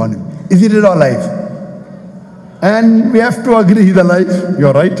be upon him, is he dead or alive? And we have to agree he's alive.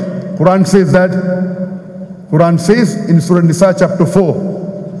 You're right. Quran says that. Quran says in Surah Nisa chapter 4,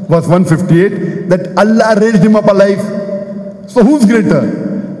 verse 158, that Allah raised him up alive. So who's greater?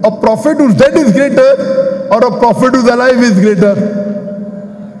 A prophet who's dead is greater, or a prophet who's alive is greater?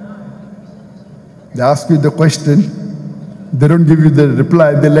 They ask you the question, they don't give you the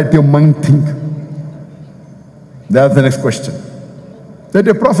reply, they let your mind think. That's the next question. That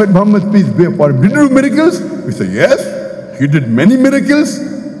your Prophet Muhammad, peace be upon him, did he do miracles? We say, yes, he did many miracles.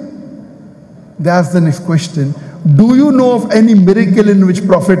 They ask the next question, do you know of any miracle in which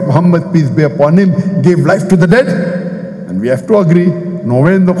Prophet Muhammad, peace be upon him, gave life to the dead? And we have to agree,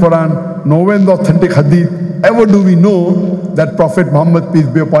 nowhere in the Quran, nowhere in the authentic hadith, ever do we know that Prophet Muhammad, peace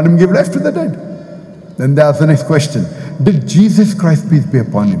be upon him, gave life to the dead. Then they ask the next question, did Jesus Christ, peace be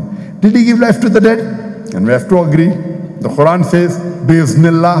upon him, did he give life to the dead? And we have to agree. The Quran says,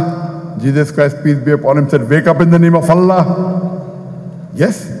 Bismillah, Jesus Christ, peace be upon him, said, wake up in the name of Allah.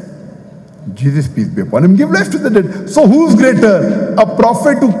 Yes, Jesus, peace be upon him, give life to the dead. So who's greater? A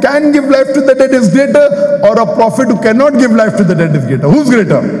prophet who can give life to the dead is greater, or a prophet who cannot give life to the dead is greater? Who's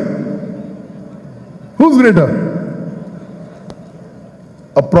greater? Who's greater?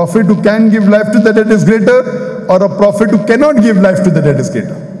 A prophet who can give life to the dead is greater, or a prophet who cannot give life to the dead is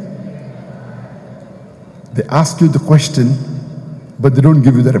greater? They ask you the question, but they don't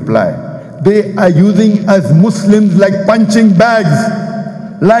give you the reply. They are using us Muslims like punching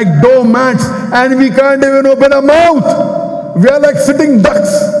bags, like doormats, and we can't even open our mouth. We are like sitting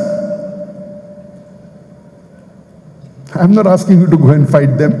ducks. I'm not asking you to go and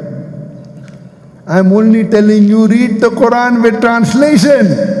fight them. I'm only telling you, read the Quran with translation.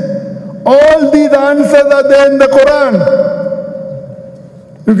 All these answers are there in the Quran.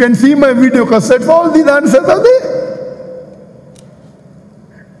 You can see my video cassettes, all these answers are there.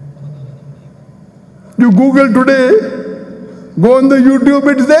 You Google today, go on the YouTube,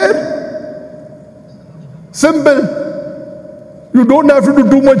 it's there. Simple. You don't have to do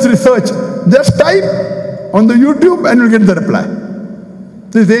too much research. Just type on the YouTube and you'll get the reply.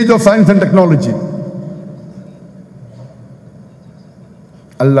 This age of science and technology.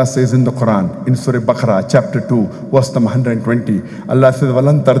 Allah says in the Quran, in Surah Baqarah, chapter 2, verse number 120, Allah says,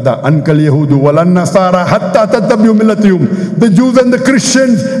 وَلَن تَرْضَى عَنْكَ الْيَهُودُ وَلَن نَّصَارَى حَتَّى تَتَّبِعُوا مِلَّتَهُمْ. The Jews and the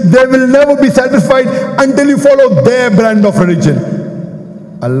Christians, they will never be satisfied until you follow their brand of religion.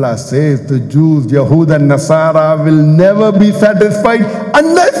 Allah says the Jews, Yahud and Nasara will never be satisfied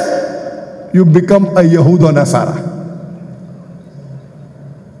unless you become a Yahud or Nasara.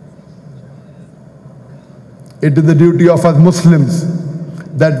 It is the duty of us Muslims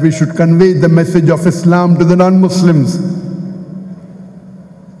that we should convey the message of Islam to the non-Muslims.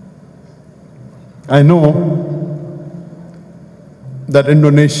 I know that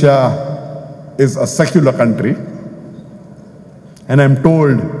Indonesia is a secular country, and I'm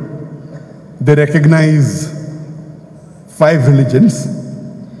told they recognize 5 religions,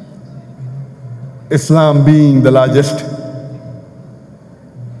 Islam being the largest.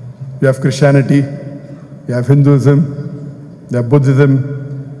 You have Christianity, you have Hinduism, you have Buddhism.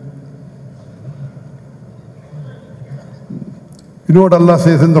 You know what Allah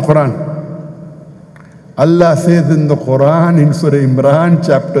says in the Quran? Allah says in the Quran, in Surah Imran,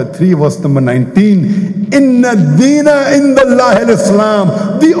 chapter 3, verse number 19, Inna Deena Indallahi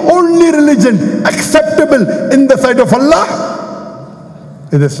al-Islam. The only religion acceptable in the sight of Allah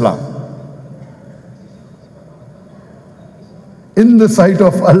is Islam. In the sight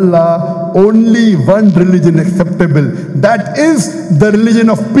of Allah, only one religion acceptable. That is the religion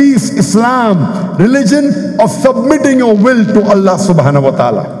of peace, Islam. Religion of submitting your will to Allah subhanahu wa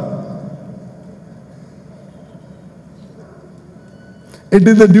ta'ala. It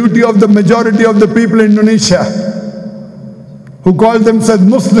is the duty of the majority of the people in Indonesia who call themselves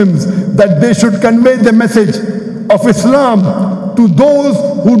Muslims that they should convey the message of Islam to those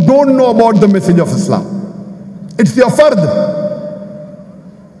who don't know about the message of Islam. It's your fard.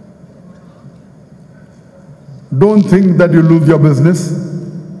 Don't think that you lose your business,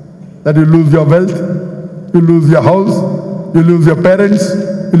 that you lose your wealth, you lose your house, you lose your parents,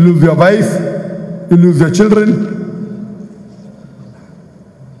 you lose your wife, you lose your children.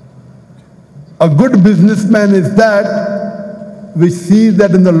 A good businessman is that which sees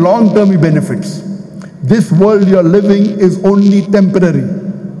that in the long term he benefits. This world you are living is only temporary.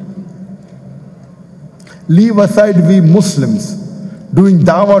 Leave aside we Muslims doing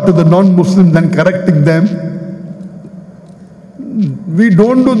dawah to the non-Muslims and correcting them. We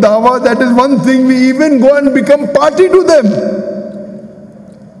don't do dawah, that is one thing. We even go and become party to them.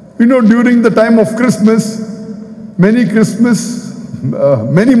 You know, during the time of Christmas, many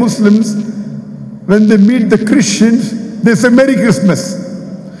Muslims, when they meet the Christians, they say Merry Christmas.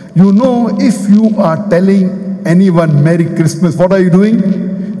 You know, if you are telling anyone Merry Christmas, what are you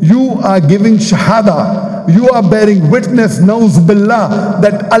doing? You are giving shahada. You are bearing witness, nauz billah,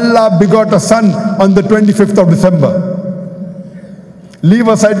 that Allah begot a son on the 25th of December. Leave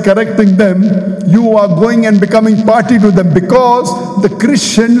aside correcting them, you are going and becoming party to them, because the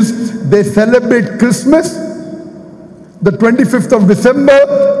Christians, they celebrate Christmas, the 25th of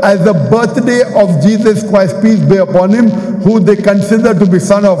December, as the birthday of Jesus Christ, peace be upon him, who they consider to be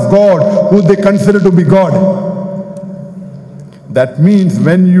Son of God, who they consider to be God. That means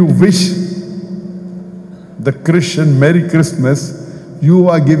when you wish the Christian Merry Christmas, you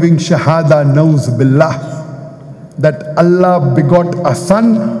are giving shahada, nauz billah, that Allah begot a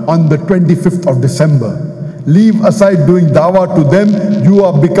son on the 25th of December. Leave aside doing dawah to them, you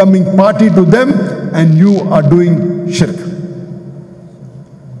are becoming party to them, and you are doing shirk.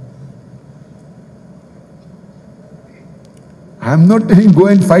 I am not telling go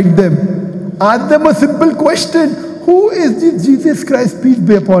and fight them. Ask them a simple question. Who is this Jesus Christ, peace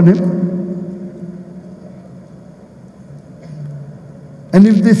be upon him? And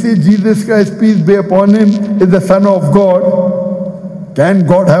if they say Jesus Christ, peace be upon him, is the Son of God, can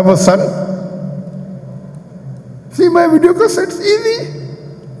God have a son? See my video cassettes, easy.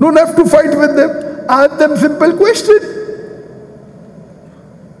 Don't have to fight with them. Ask them simple question.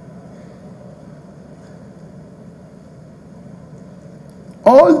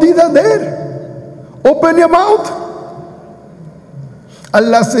 All these are there. Open your mouth.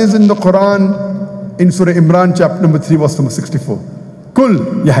 Allah says in the Quran, in Surah Imran, chapter number 3, verse number 64.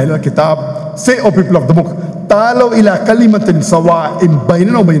 Kul, ya ahlal kitab, say, O people of the book, ta'alaw ila kalimatin sawa'in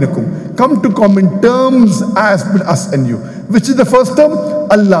baynana wa baynakum. Come to common terms as with us and you. Which is the first term?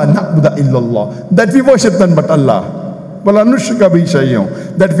 Allah na'budu illallah. That we worship none but Allah. Wala nushrika bihi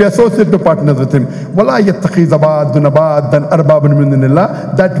shay'an. That we associate no partners with him. Wala yattakhiza ba'duna ba'dan arbaban min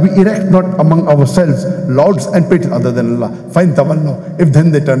dunillah. That we erect not among ourselves lords and patrons other than Allah. Fine tawallu. If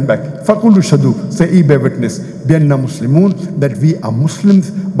then they turn back, faqulu shadu, say ye bear witness, bianna muslimun, that we are Muslims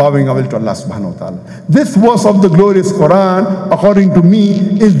bowing our will to Allah subhanahu wa ta'ala. This verse of the glorious Quran, according to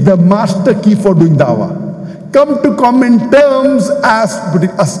me, is the master key for doing dawah. Come to common terms as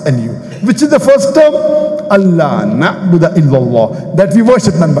between us and you. Which is the first term? Allah na'budu illallah. That we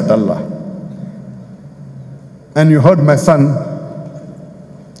worship none but Allah. And you heard my son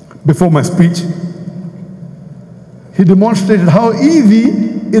before my speech. He demonstrated how easy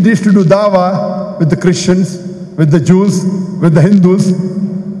it is to do dawah with the Christians, with the Jews, with the Hindus.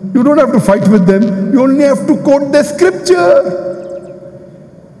 You don't have to fight with them. You only have to quote the scripture.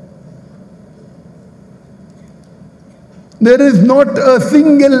 There is not a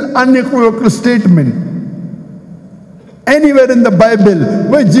single unequivocal statement anywhere in the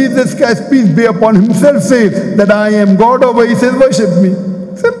Bible where Jesus Christ, peace be upon him, himself says that I am God, or where he says worship me.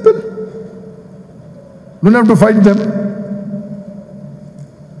 Simple. Don't have to fight them.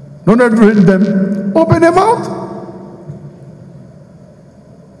 Don't have to hit them. Open your mouth.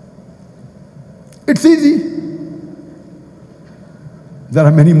 It's easy. There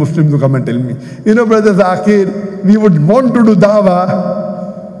are many Muslims who come and tell me, you know, Brother Zakir, we would want to do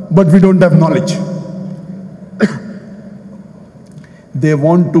dawah, but we don't have knowledge. They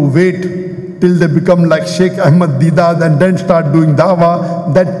want to wait till they become like Sheikh Ahmad Didat and then start doing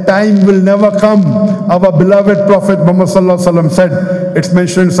dawah. That time will never come. Our beloved Prophet Muhammad Sallallahu Alaihi Wasallam said, it's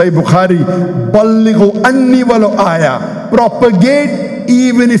mentioned in Sahih Bukhari, Ballighu anni walau ayah. propagate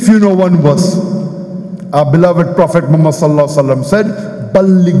even if you know one verse. Our beloved Prophet Muhammad sallallahu alaihi wasallam said,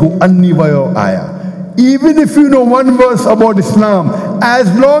 "Ballighu anni wa aya." Even if you know one verse about Islam, as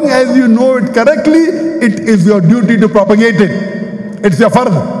long as you know it correctly, it is your duty to propagate it. It's your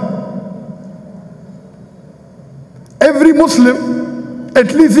fard. Every Muslim,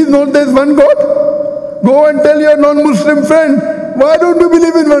 at least he knows there's one God. Go and tell your non-Muslim friend, why don't you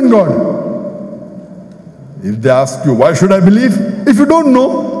believe in one God? If they ask you, why should I believe? If you don't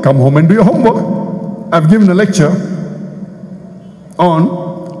know, come home and do your homework. I've given a lecture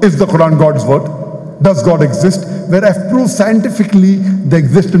on, is the Quran God's word? Does God exist? Where I've proved scientifically the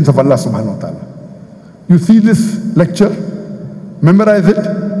existence of Allah subhanahu wa ta'ala. You see this lecture? Memorize it.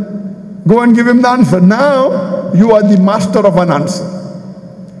 Go and give him the answer. Now, you are the master of an answer.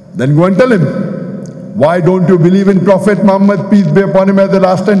 Then go and tell him, why don't you believe in Prophet Muhammad, peace be upon him, as the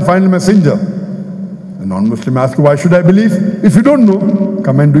last and final messenger? A non-Muslim asks you, why should I believe? If you don't know,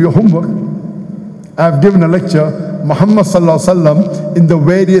 come and do your homework. I have given a lecture, Muhammad sallallahu alaihi wasallam, in the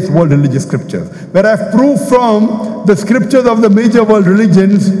various world religious scriptures, where I have proved from the scriptures of the major world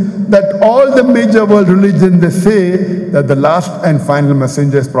religions that all the major world religions, they say that the last and final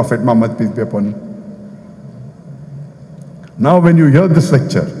messenger is Prophet Muhammad, peace be upon him. Now when you hear this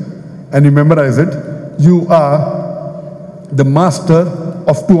lecture and you memorize it, you are the master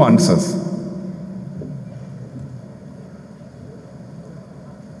of two answers.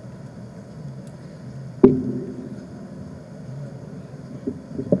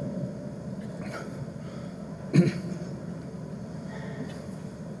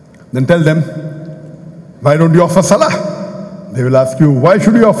 Then tell them, why don't you offer salah? They will ask you, why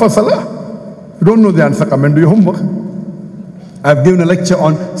should you offer salah? If you don't know the answer, come and do your homework. I've given a lecture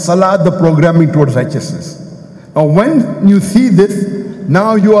on salah, the programming towards righteousness. Now when you see this,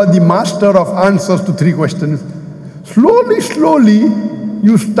 now you are the master of answers to three questions. Slowly,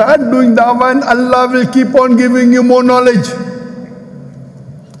 you start doing dawah and Allah will keep on giving you more knowledge.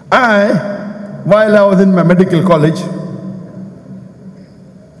 While I was in my medical college,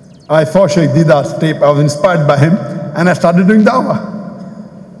 I saw Sheikh Didar's tape, I was inspired by him, and I started doing dawah.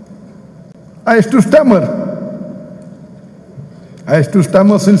 I used to stammer. I used to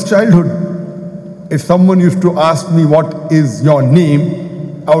stammer since childhood. If someone used to ask me, what is your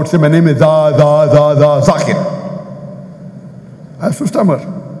name? I would say, my name is Zakir. I used to stammer.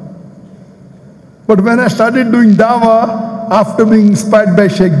 But when I started doing dawah, after being inspired by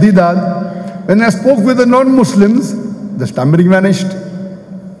Sheikh Didar, when I spoke with the non-Muslims, the stammering vanished.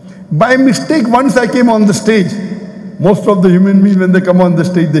 By mistake, once I came on the stage, most of the human beings, when they come on the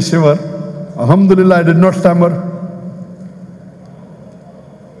stage, they shiver. Alhamdulillah, I did not stammer.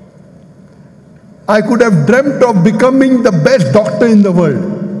 I could have dreamt of becoming the best doctor in the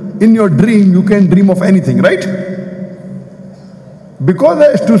world. In your dream, you can dream of anything, right? Because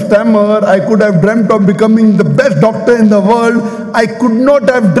I used to stammer, I could have dreamt of becoming the best doctor in the world. I could not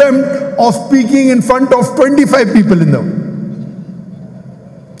have dreamt of speaking in front of 25 people in the world.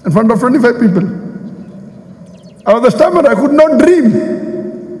 In front of 25 people. I was a stammerer, I could not dream.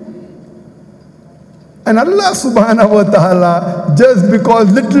 And Allah subhanahu wa ta'ala, just because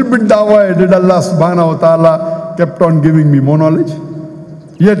little bit dawah I did, Allah subhanahu wa ta'ala kept on giving me more knowledge.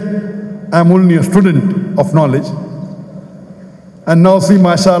 Yet, I am only a student of knowledge. And now see,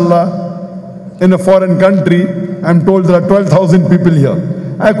 mashallah, in a foreign country, I am told there are 12,000 people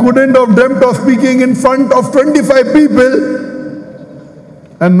here. I couldn't have dreamt of speaking in front of 25 people.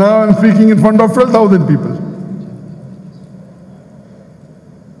 And now I'm speaking in front of 12,000 people.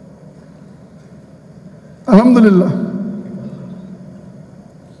 Alhamdulillah.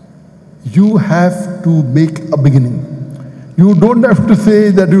 You have to make a beginning. You don't have to say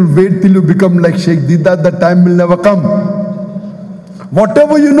that you'll wait till you become like Sheikh Didar, that time will never come.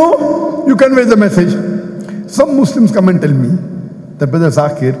 Whatever you know, you convey the message. Some Muslims come and tell me that, Brother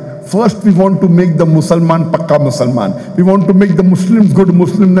Zakir, first we want to make the Musliman Pakka Musliman. We want to make the Muslims good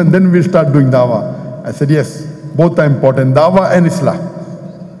Muslims, and then we start doing dawah. I said, yes, both are important, dawah and Islah.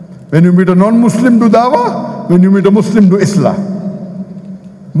 When you meet a non-Muslim, do dawah. When you meet a Muslim, do Islah.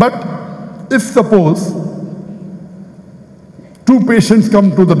 But if suppose two patients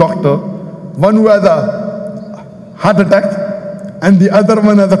come to the doctor, one who has a heart attack and the other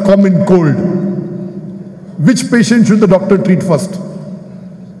one has a common cold, which patient should the doctor treat first?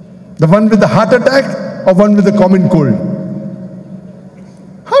 The one with the heart attack or one with the common cold?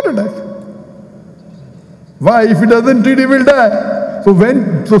 Heart attack. Why? If he doesn't treat, he will die.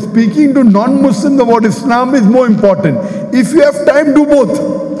 So speaking to non-Muslims about Islam is more important. If you have time, do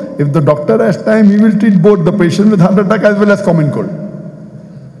both. If the doctor has time, he will treat both the patient with heart attack as well as common cold.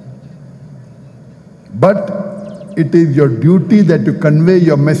 But it is your duty that you convey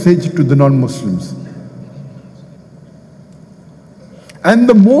your message to the non-Muslims. And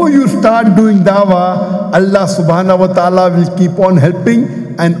the more you start doing dawah, Allah subhanahu wa ta'ala will keep on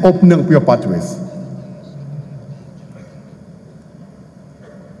helping and opening up your pathways.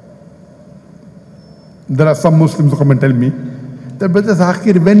 There are some Muslims who come and tell me that, Brother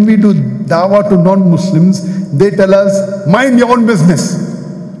Zakir, when we do dawah to non-Muslims, they tell us, mind your own business.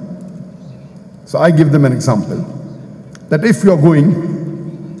 So I give them an example, that if you are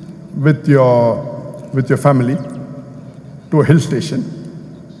going with your family to a hill station,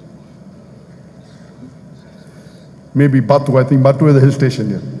 maybe Batu, I think Batu is a hill station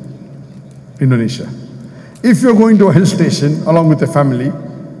here, Indonesia. If you're going to a hill station along with your family,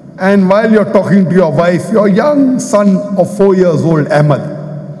 and while you're talking to your wife, your young son of 4 years old, Ahmad,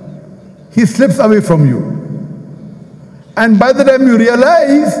 he slips away from you. And by the time you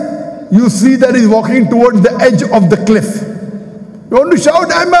realize, you see that he's walking towards the edge of the cliff. You want to shout,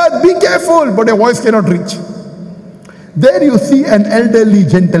 Ahmad, be careful, but your voice cannot reach. There you see an elderly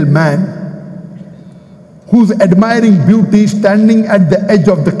gentleman who's admiring beauty standing at the edge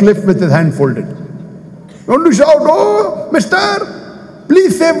of the cliff with his hand folded. You want to shout, oh, mister,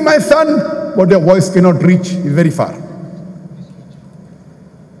 please save my son, but your voice cannot reach, he's very far.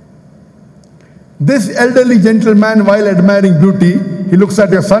 This elderly gentleman, while admiring beauty, he looks at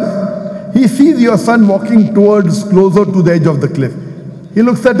your son. He sees your son walking towards closer to the edge of the cliff. He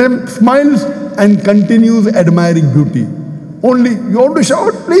looks at him, smiles, and continues admiring beauty. Only, you want to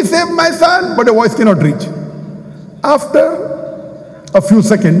shout, please save my son, but your voice cannot reach. After a few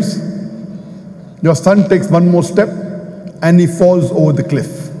seconds, your son takes one more step and he falls over the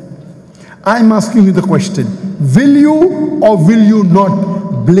cliff. I'm asking you the question, will you or will you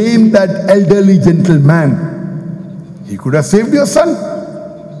not blame that elderly gentleman? He could have saved your son.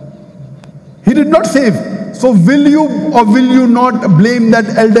 He did not save. So will you or will you not blame that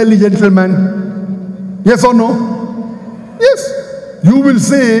elderly gentleman? Yes or no? Yes. You will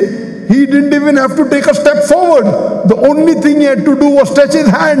say, he didn't even have to take a step forward. The only thing he had to do was stretch his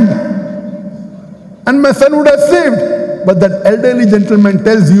hand, and my son would have saved. But that elderly gentleman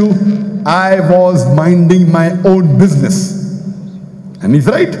tells you, I was minding my own business. And he's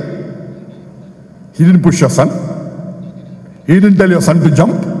right. He didn't push your son. He didn't tell your son to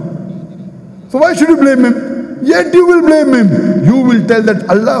jump. So why should you blame him? Yet you will blame him. You will tell that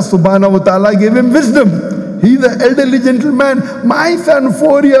Allah subhanahu wa ta'ala gave him wisdom. He's an elderly gentleman. My son,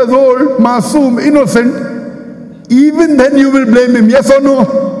 4 years old, masoom, innocent. Even then you will blame him. Yes or no?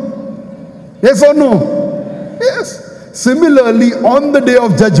 Yes or no? Yes. Similarly, on the day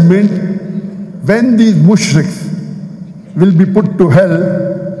of judgment, when these mushriks will be put to hell,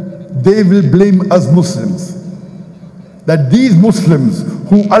 they will blame us Muslims. That these Muslims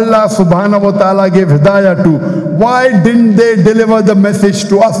who Allah subhanahu wa ta'ala gave hidayah to, why didn't they deliver the message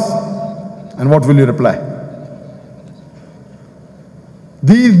to us? And what will you reply?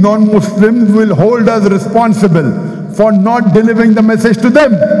 These non-Muslims will hold us responsible for not delivering the message to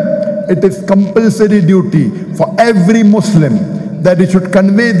them. It is compulsory duty for every Muslim that he should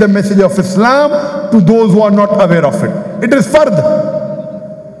convey the message of Islam to those who are not aware of it. It is fard.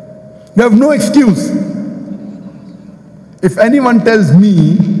 You have no excuse. If anyone tells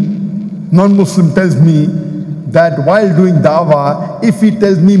me, non-Muslim tells me, that while doing dawah, if he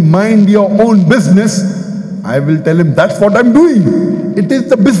tells me, mind your own business, I will tell him, that's what I'm doing. It is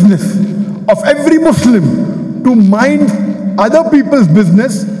the business of every Muslim to mind other people's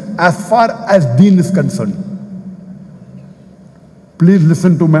business as far as deen is concerned. Please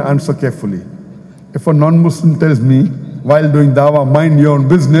listen to my answer carefully. If a non-Muslim tells me, while doing dawah, mind your own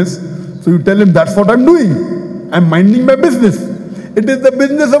business, so you tell him, that's what I'm doing. I'm minding my business. It is the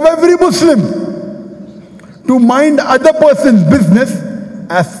business of every Muslim to mind other person's business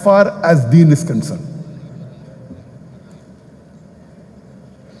as far as deen is concerned.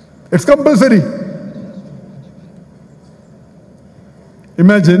 It's compulsory.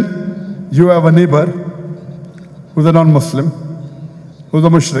 Imagine you have a neighbor who's a non-Muslim, who's a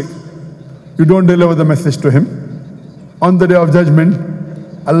mushrik. You don't deliver the message to him. On the day of judgment,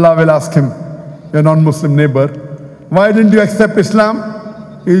 Allah will ask him, your non-Muslim neighbor, why didn't you accept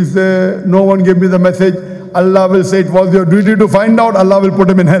Islam? He'll say, no one gave me the message. Allah will say, it was your duty to find out. Allah will put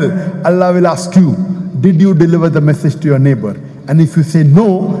him in hell. Allah will ask you, did you deliver the message to your neighbor? And if you say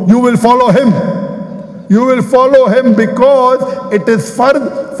no, you will follow him. You will follow him because it is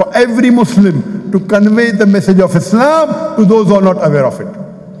fard for every Muslim to convey the message of Islam to those who are not aware of it.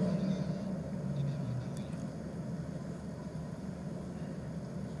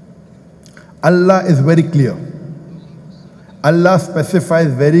 Allah is very clear. Allah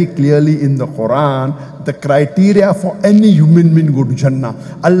specifies very clearly in the Quran the criteria for any human being go to Jannah.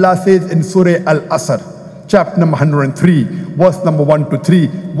 Allah says in Surah Al-Asr, chapter number 103, verse number 1 to 3,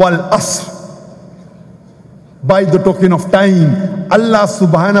 Wal Asr. By the token of time, Allah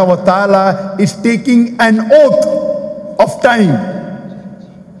subhanahu wa ta'ala is taking an oath of time.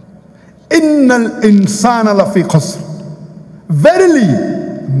 Innal insana lafi khusr.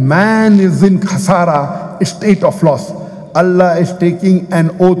 Verily, man is in khasara, state of loss. Allah is taking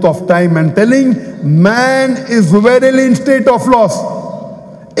an oath of time and telling, man is verily in state of loss.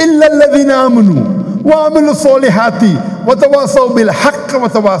 Illa alladhina amanu wa amilu solihati wa tawasaw bil haqq wa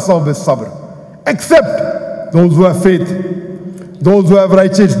tawasaw bis sabr. Except those who have faith, those who have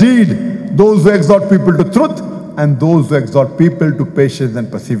righteous deed, those who exhort people to truth, and those who exhort people to patience and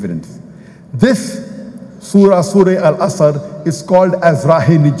perseverance. This Surah Al-Asr is called as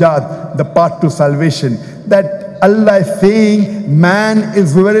Rahe-Nijat, the path to salvation. That Allah is saying man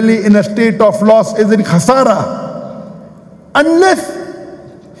is verily in a state of loss, is in khasara, unless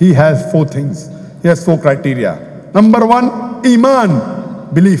he has four things. He has four criteria. Number one,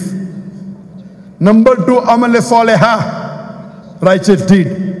 Iman, belief. Number two, Amal Salihah, righteous deed.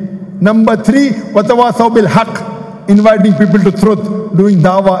 Number three, Watawasaw bil Haqq, inviting people to truth, doing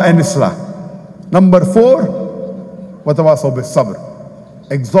dawah and islah. Number four, Watawasaw bil Sabr,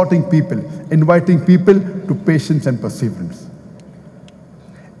 exhorting people, inviting people to patience and perseverance.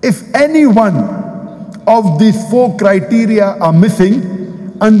 If any one of these four criteria are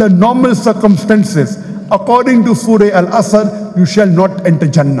missing, under normal circumstances, according to Surah Al-Asr, you shall not enter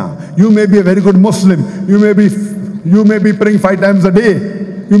Jannah. You may be a very good Muslim, you may be praying 5 times a day,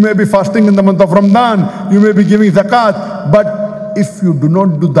 you may be fasting in the month of Ramadan, you may be giving zakat, but if you do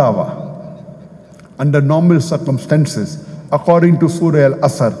not do dawah, under normal circumstances, according to Surah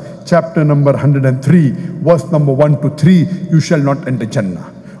Al-Asr, chapter number 103, verse number 1 to 3, you shall not enter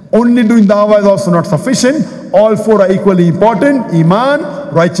Jannah. Only doing dawah is also not sufficient. All four are equally important. Iman,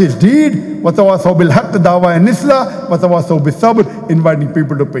 righteous deed, watawasaw bil haqq, dawah and islah, watawasaw bis sabr, inviting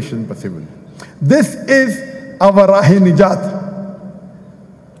people to patience and perseverance. This is our Rahe-Nijat,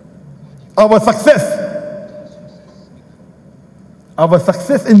 our success. Our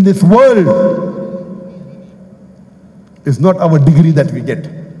success in this world is not our degree that we get.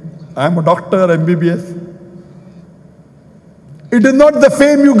 I am a doctor, MBBS. It is not the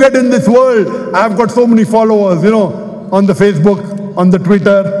fame you get in this world. I have got so many followers, on the Facebook, on the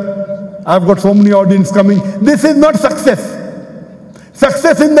Twitter. I have got so many audience coming. This is not success.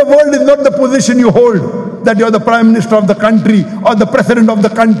 Success in the world is not the position you hold, that you are the Prime Minister of the country, or the President of the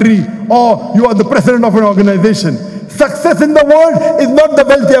country, or you are the President of an organization. Success in the world is not the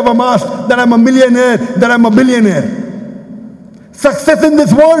wealth you have amassed, that I am a millionaire, that I am a billionaire. Success in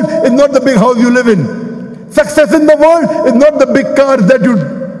this world is not the big house you live in. Success in the world is not the big cars that you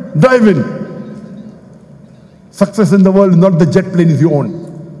drive in. Success in the world is not the jet planes you own.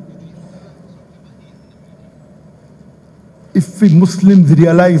 If we Muslims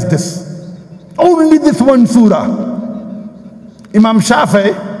realize this, only this one surah, Imam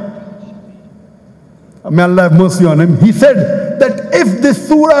Shafi'i, may Allah have mercy on him, he said that if this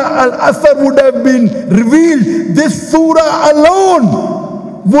Surah Al-Asr would have been revealed, this surah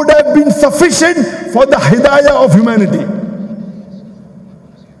alone would have been sufficient for the hidayah of humanity.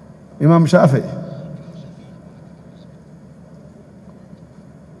 Imam Shafi'i,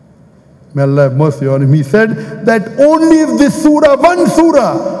 may Allah have mercy on him, he said that only if this surah, one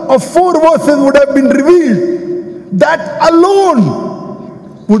surah of 4 verses would have been revealed, that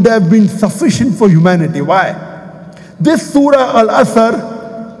alone would have been sufficient for humanity. Why? This Surah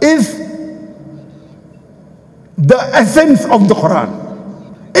Al-Asr is the essence of the Quran.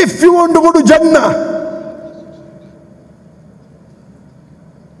 If you want to go to Jannah,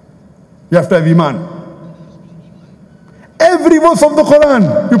 you have to have Iman. Every verse of the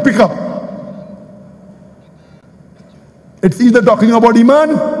Quran you pick up, it's either talking about Iman,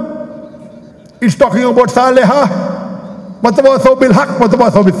 it's talking about Salihah, watawasaw bil haqq,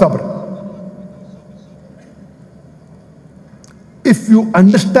 watawasaw bis sabr. If you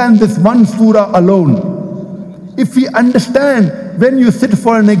understand this one surah alone, if we understand when you sit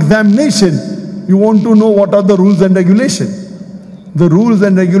for an examination, you want to know what are the rules and regulations. The rules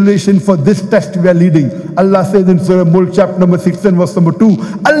and regulations for this test we are leading. Allah says in Surah Mulk, chapter number 6 and verse number 2,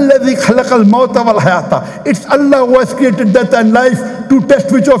 Alladhi khalaqal mawta wal hayata. It's Allah who has created death and life to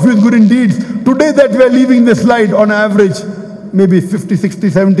test which of you is good in deeds. Today that we are leaving this slide, on average, maybe 50, 60,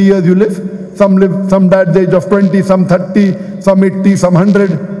 70 years you live. Some die at the age of 20, some 30, some 80, some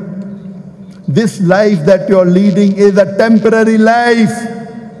 100. This life that you are leading is a temporary life.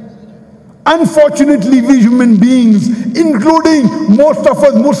 Unfortunately, we human beings, including most of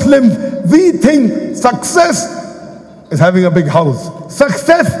us Muslims, we think success is having a big house.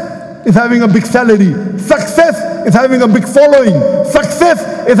 Success is having a big salary. Success is having a big following.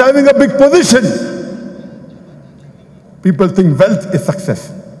 Success is having a big position. People think wealth is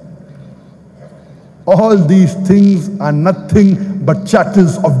success. All these things are nothing but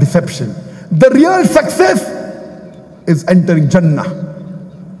chattels of deception. The real success is entering Jannah.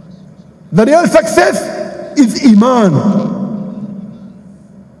 The real success is Iman.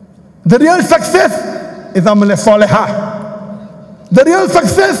 The real success is Amal Salihah. The real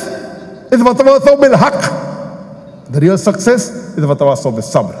success is Watawasaw bil Haqq. The real success is Watawasaw bil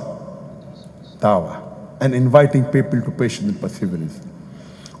Sabr. Dawah. And inviting people to patience and perseverance.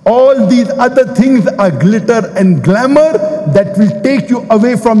 All these other things are glitter and glamour that will take you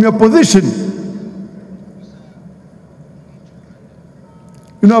away from your position.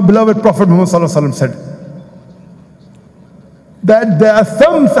 You know, beloved Prophet Muhammad ﷺ said that there are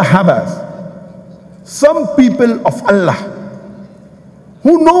some Sahabas, some people of Allah,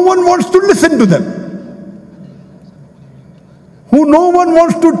 who no one wants to listen to them, who no one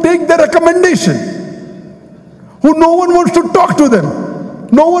wants to take their recommendation, who no one wants to talk to them,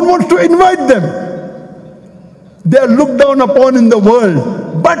 no one wants to invite them. They are looked down upon in the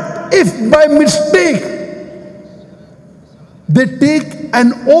world. But if by mistake they take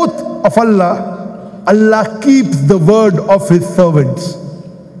an oath of Allah, Allah keeps the word of His servants.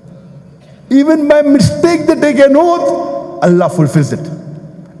 Even by mistake they take an oath, Allah fulfills it.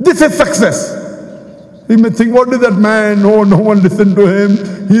 This is success. You may think, what is that man? Oh, no one listened to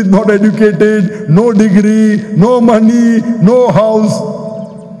him. He is not educated, no degree, no money, no house.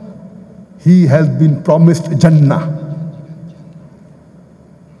 He has been promised Jannah.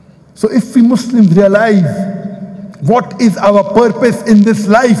 So if we Muslims realize what is our purpose in this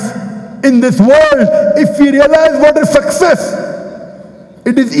life, in this world, if we realize what is success,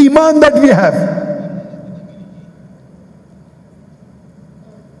 it is Iman that we have.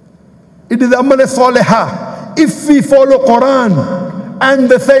 It is Amal Salihah. If we follow Quran and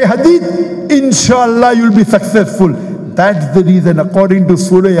the say Hadith, inshallah you'll be successful. That's the reason, according to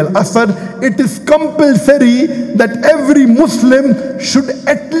Surah Al-Asr, it is compulsory that every Muslim should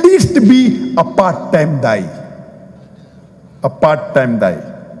at least be a part-time da'i. A part-time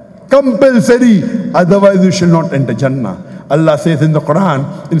da'i. Compulsory, otherwise you shall not enter Jannah. Allah says in the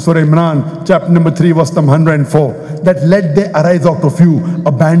Quran, in Surah Imran, chapter number 3, verse number 104, that let there arise out of you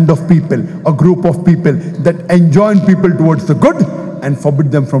a band of people, a group of people that enjoin people towards the good and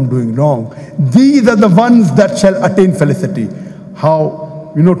forbid them from doing wrong. These are the ones that shall attain felicity.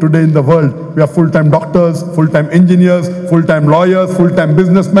 How, you know, today in the world, we have full-time doctors, full-time engineers, full-time lawyers, full-time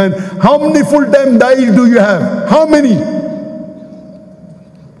businessmen. How many full-time da'is do you have? How many?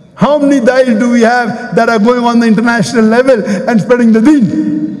 How many da'is do we have that are going on the international level and spreading the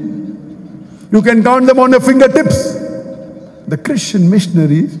deen? You can count them on your fingertips. The Christian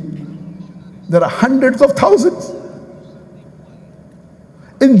missionaries, there are hundreds of thousands.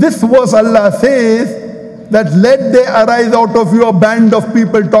 In this verse, Allah says that let there arise out of you a band of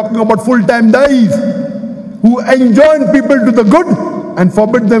people, talking about full-time da'is, who enjoin people to the good and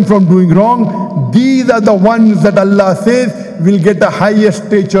forbid them from doing wrong. These are the ones that Allah says will get the highest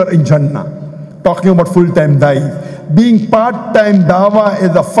stature in Jannah. Talking about full-time da'is. Being part-time dawah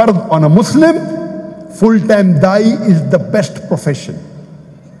is a fard on a Muslim. Full-time da'i is the best profession.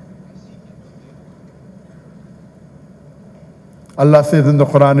 Allah says in the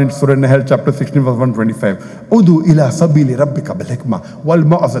Quran in Surah Nahl chapter 16 verse 125, Udu ila sabili rabbika bil hikmah wal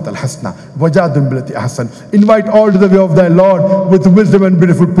ma'azat al hasna wajadun billati ahsan. Invite all to the way of thy Lord with wisdom and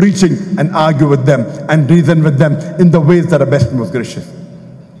beautiful preaching, and argue with them and reason with them in the ways that are best and most gracious.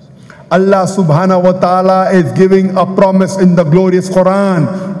 Allah subhanahu wa ta'ala is giving a promise in the glorious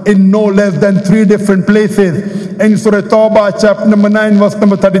Quran in no less than 3 different places. In Surah Tawbah chapter number 9 verse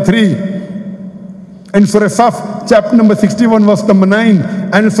number 33. In Surah Saf, chapter number 61, verse number 9,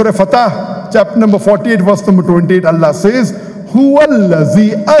 and in Surah Fatah, chapter number 48, verse number 28, Allah says, هُوَ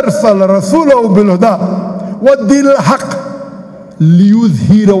الَّذِي أَرْسَلَ رَسُولَهُ بِالْهُدَىٰ وَالدِّينِ الْحَقِّ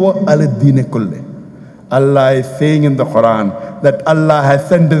لِيُظْهِرَهُ عَلَى الدِّينِ كُلِّهِ. Allah is saying in the Quran that Allah has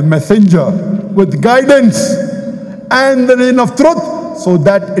sent His messenger with guidance and the reign of truth, so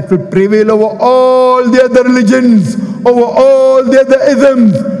that it will prevail over all the other religions, over all the other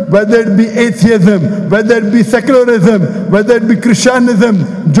isms, whether it be atheism, whether it be secularism, whether it be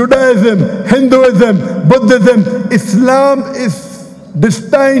Christianism, Judaism, Hinduism, Buddhism. Islam is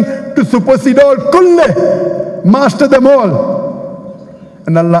destined to supersede all, kulle, master them all.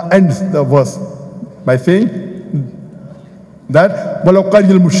 And Allah ends the verse by saying, That وَلَوْ قَالَ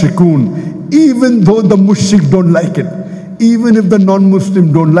الْمُشْرِكُونَ, even though the mushrik don't like it, even if the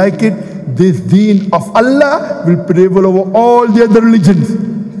non-Muslim don't like it, this deen of Allah will prevail over all the other religions.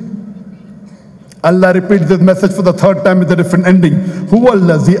 Allah repeats this message for the third time with a different ending. هُوَ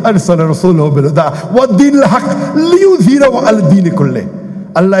الَّذِي أَرْسَلَ رَسُولَهُ بِالْهُدَىٰ وَالدِّينِ الْحَقِّ لِيُظْهِرَهُ عَلَى الدِّينِ كُلِّهِ.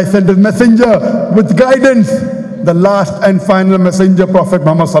 Allah sent His messenger with guidance, the last and final messenger, Prophet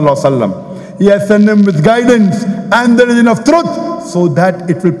Muhammad sallallahu alaihi wasallam. He has sent him with guidance and the religion of truth, so that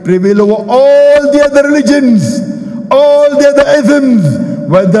it will prevail over all the other religions, all the other isms,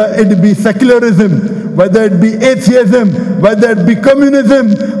 whether it be secularism, whether it be atheism, whether it be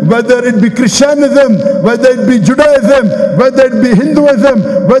communism, whether it be Christianism, whether it be Judaism, whether it be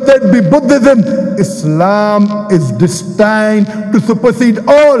Hinduism, whether it be Buddhism. Islam is destined to supersede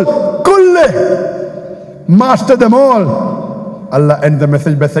all. Kulle, master them all. Allah ends the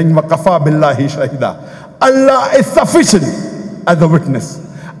message by saying, وَقَفَى بِاللَّهِ شَهِدًا. Allah is sufficient as a witness.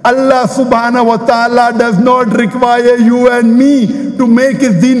 Allah subhanahu wa ta'ala does not require you and me to make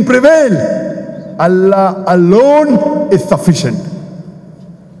His deen prevail. Allah alone is sufficient.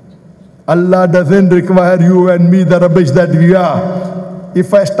 Allah doesn't require you and me the rubbish that we are.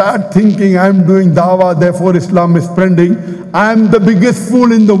 If I start thinking I'm doing dawah, therefore Islam is spreading, I'm the biggest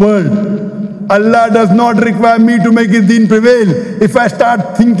fool in the world. Allah does not require me to make His deen prevail. If I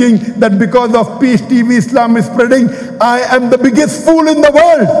start thinking that because of Peace TV Islam is spreading, I am the biggest fool in the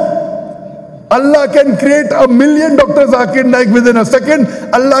world. Allah can create 1 million Dr. Zakir Naik within a second.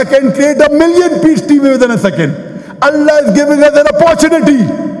 Allah can create 1 million Peace TV within a second. Allah is giving us an opportunity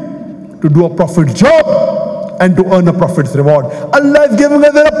to do a prophet's job and to earn a prophet's reward. Allah is giving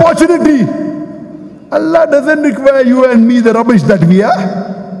us an opportunity. Allah doesn't require you and me the rubbish that we are.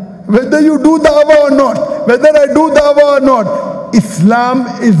 Whether you do dawah or not, whether I do dawah or not, Islam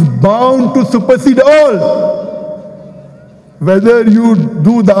is bound to supersede all. Whether you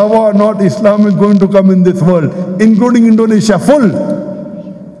do dawah or not, Islam is going to come in this world, including Indonesia, full.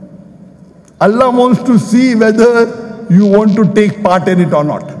 Allah wants to see whether you want to take part in it or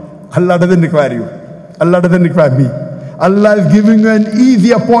not. Allah doesn't require you. Allah doesn't require me. Allah is giving you an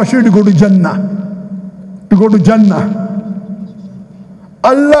easy opportunity to go to Jannah. To go to Jannah.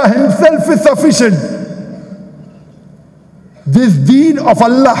 Allah Himself is sufficient. This deen of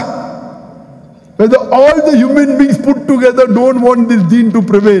Allah, whether all the human beings put together don't want this deen to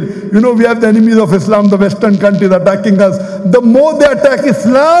prevail. You know, we have the enemies of Islam, the Western countries attacking us. The more they attack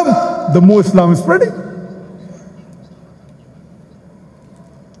Islam, the more Islam is spreading.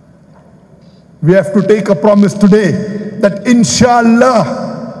 We have to take a promise today that inshallah,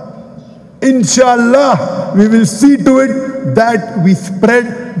 we will see to it that we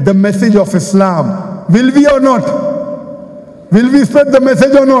spread the message of Islam. Will we or not? Will we spread the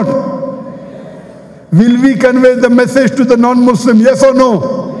message or not? Will we convey the message to the non-Muslim? Yes or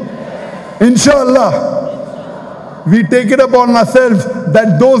no? Inshallah. We take it upon ourselves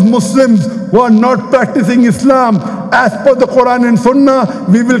that those Muslims who are not practicing Islam as per the Quran and Sunnah,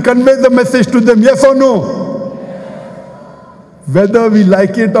 we will convey the message to them. Yes or no? Whether we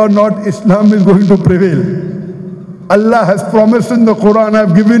like it or not, Islam is going to prevail. Allah has promised in the Quran, I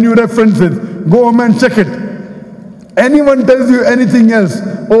have given you references. Go home and check it. Anyone tells you anything else,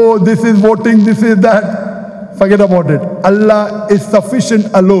 oh, this is voting, this is that, forget about it. Allah is sufficient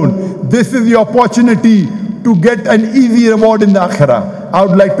alone. This is the opportunity to get an easy reward in the Akhirah. I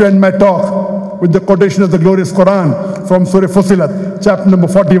would like to end my talk with the quotation of the glorious Quran from Surah Fussilat, chapter number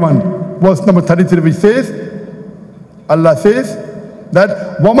 41, verse number 33, which says, Allah says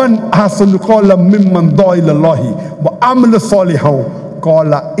that وَمَنْ أَحْسَنُ قَوْلًا مِمَّنْ دَعَا إِلَى اللَّهِ وَعَمِلَ صَالِحًا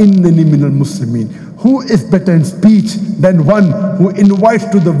قَالَ إِنَّنِي مِنَ الْمُسْلِمِينَ. Who is better in speech than one who invites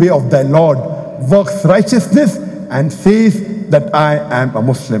to the way of thy Lord, works righteousness and says that I am a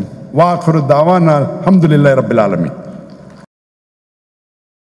Muslim. Wa akhiru da'wana alhamdulillahi rabbil alamin.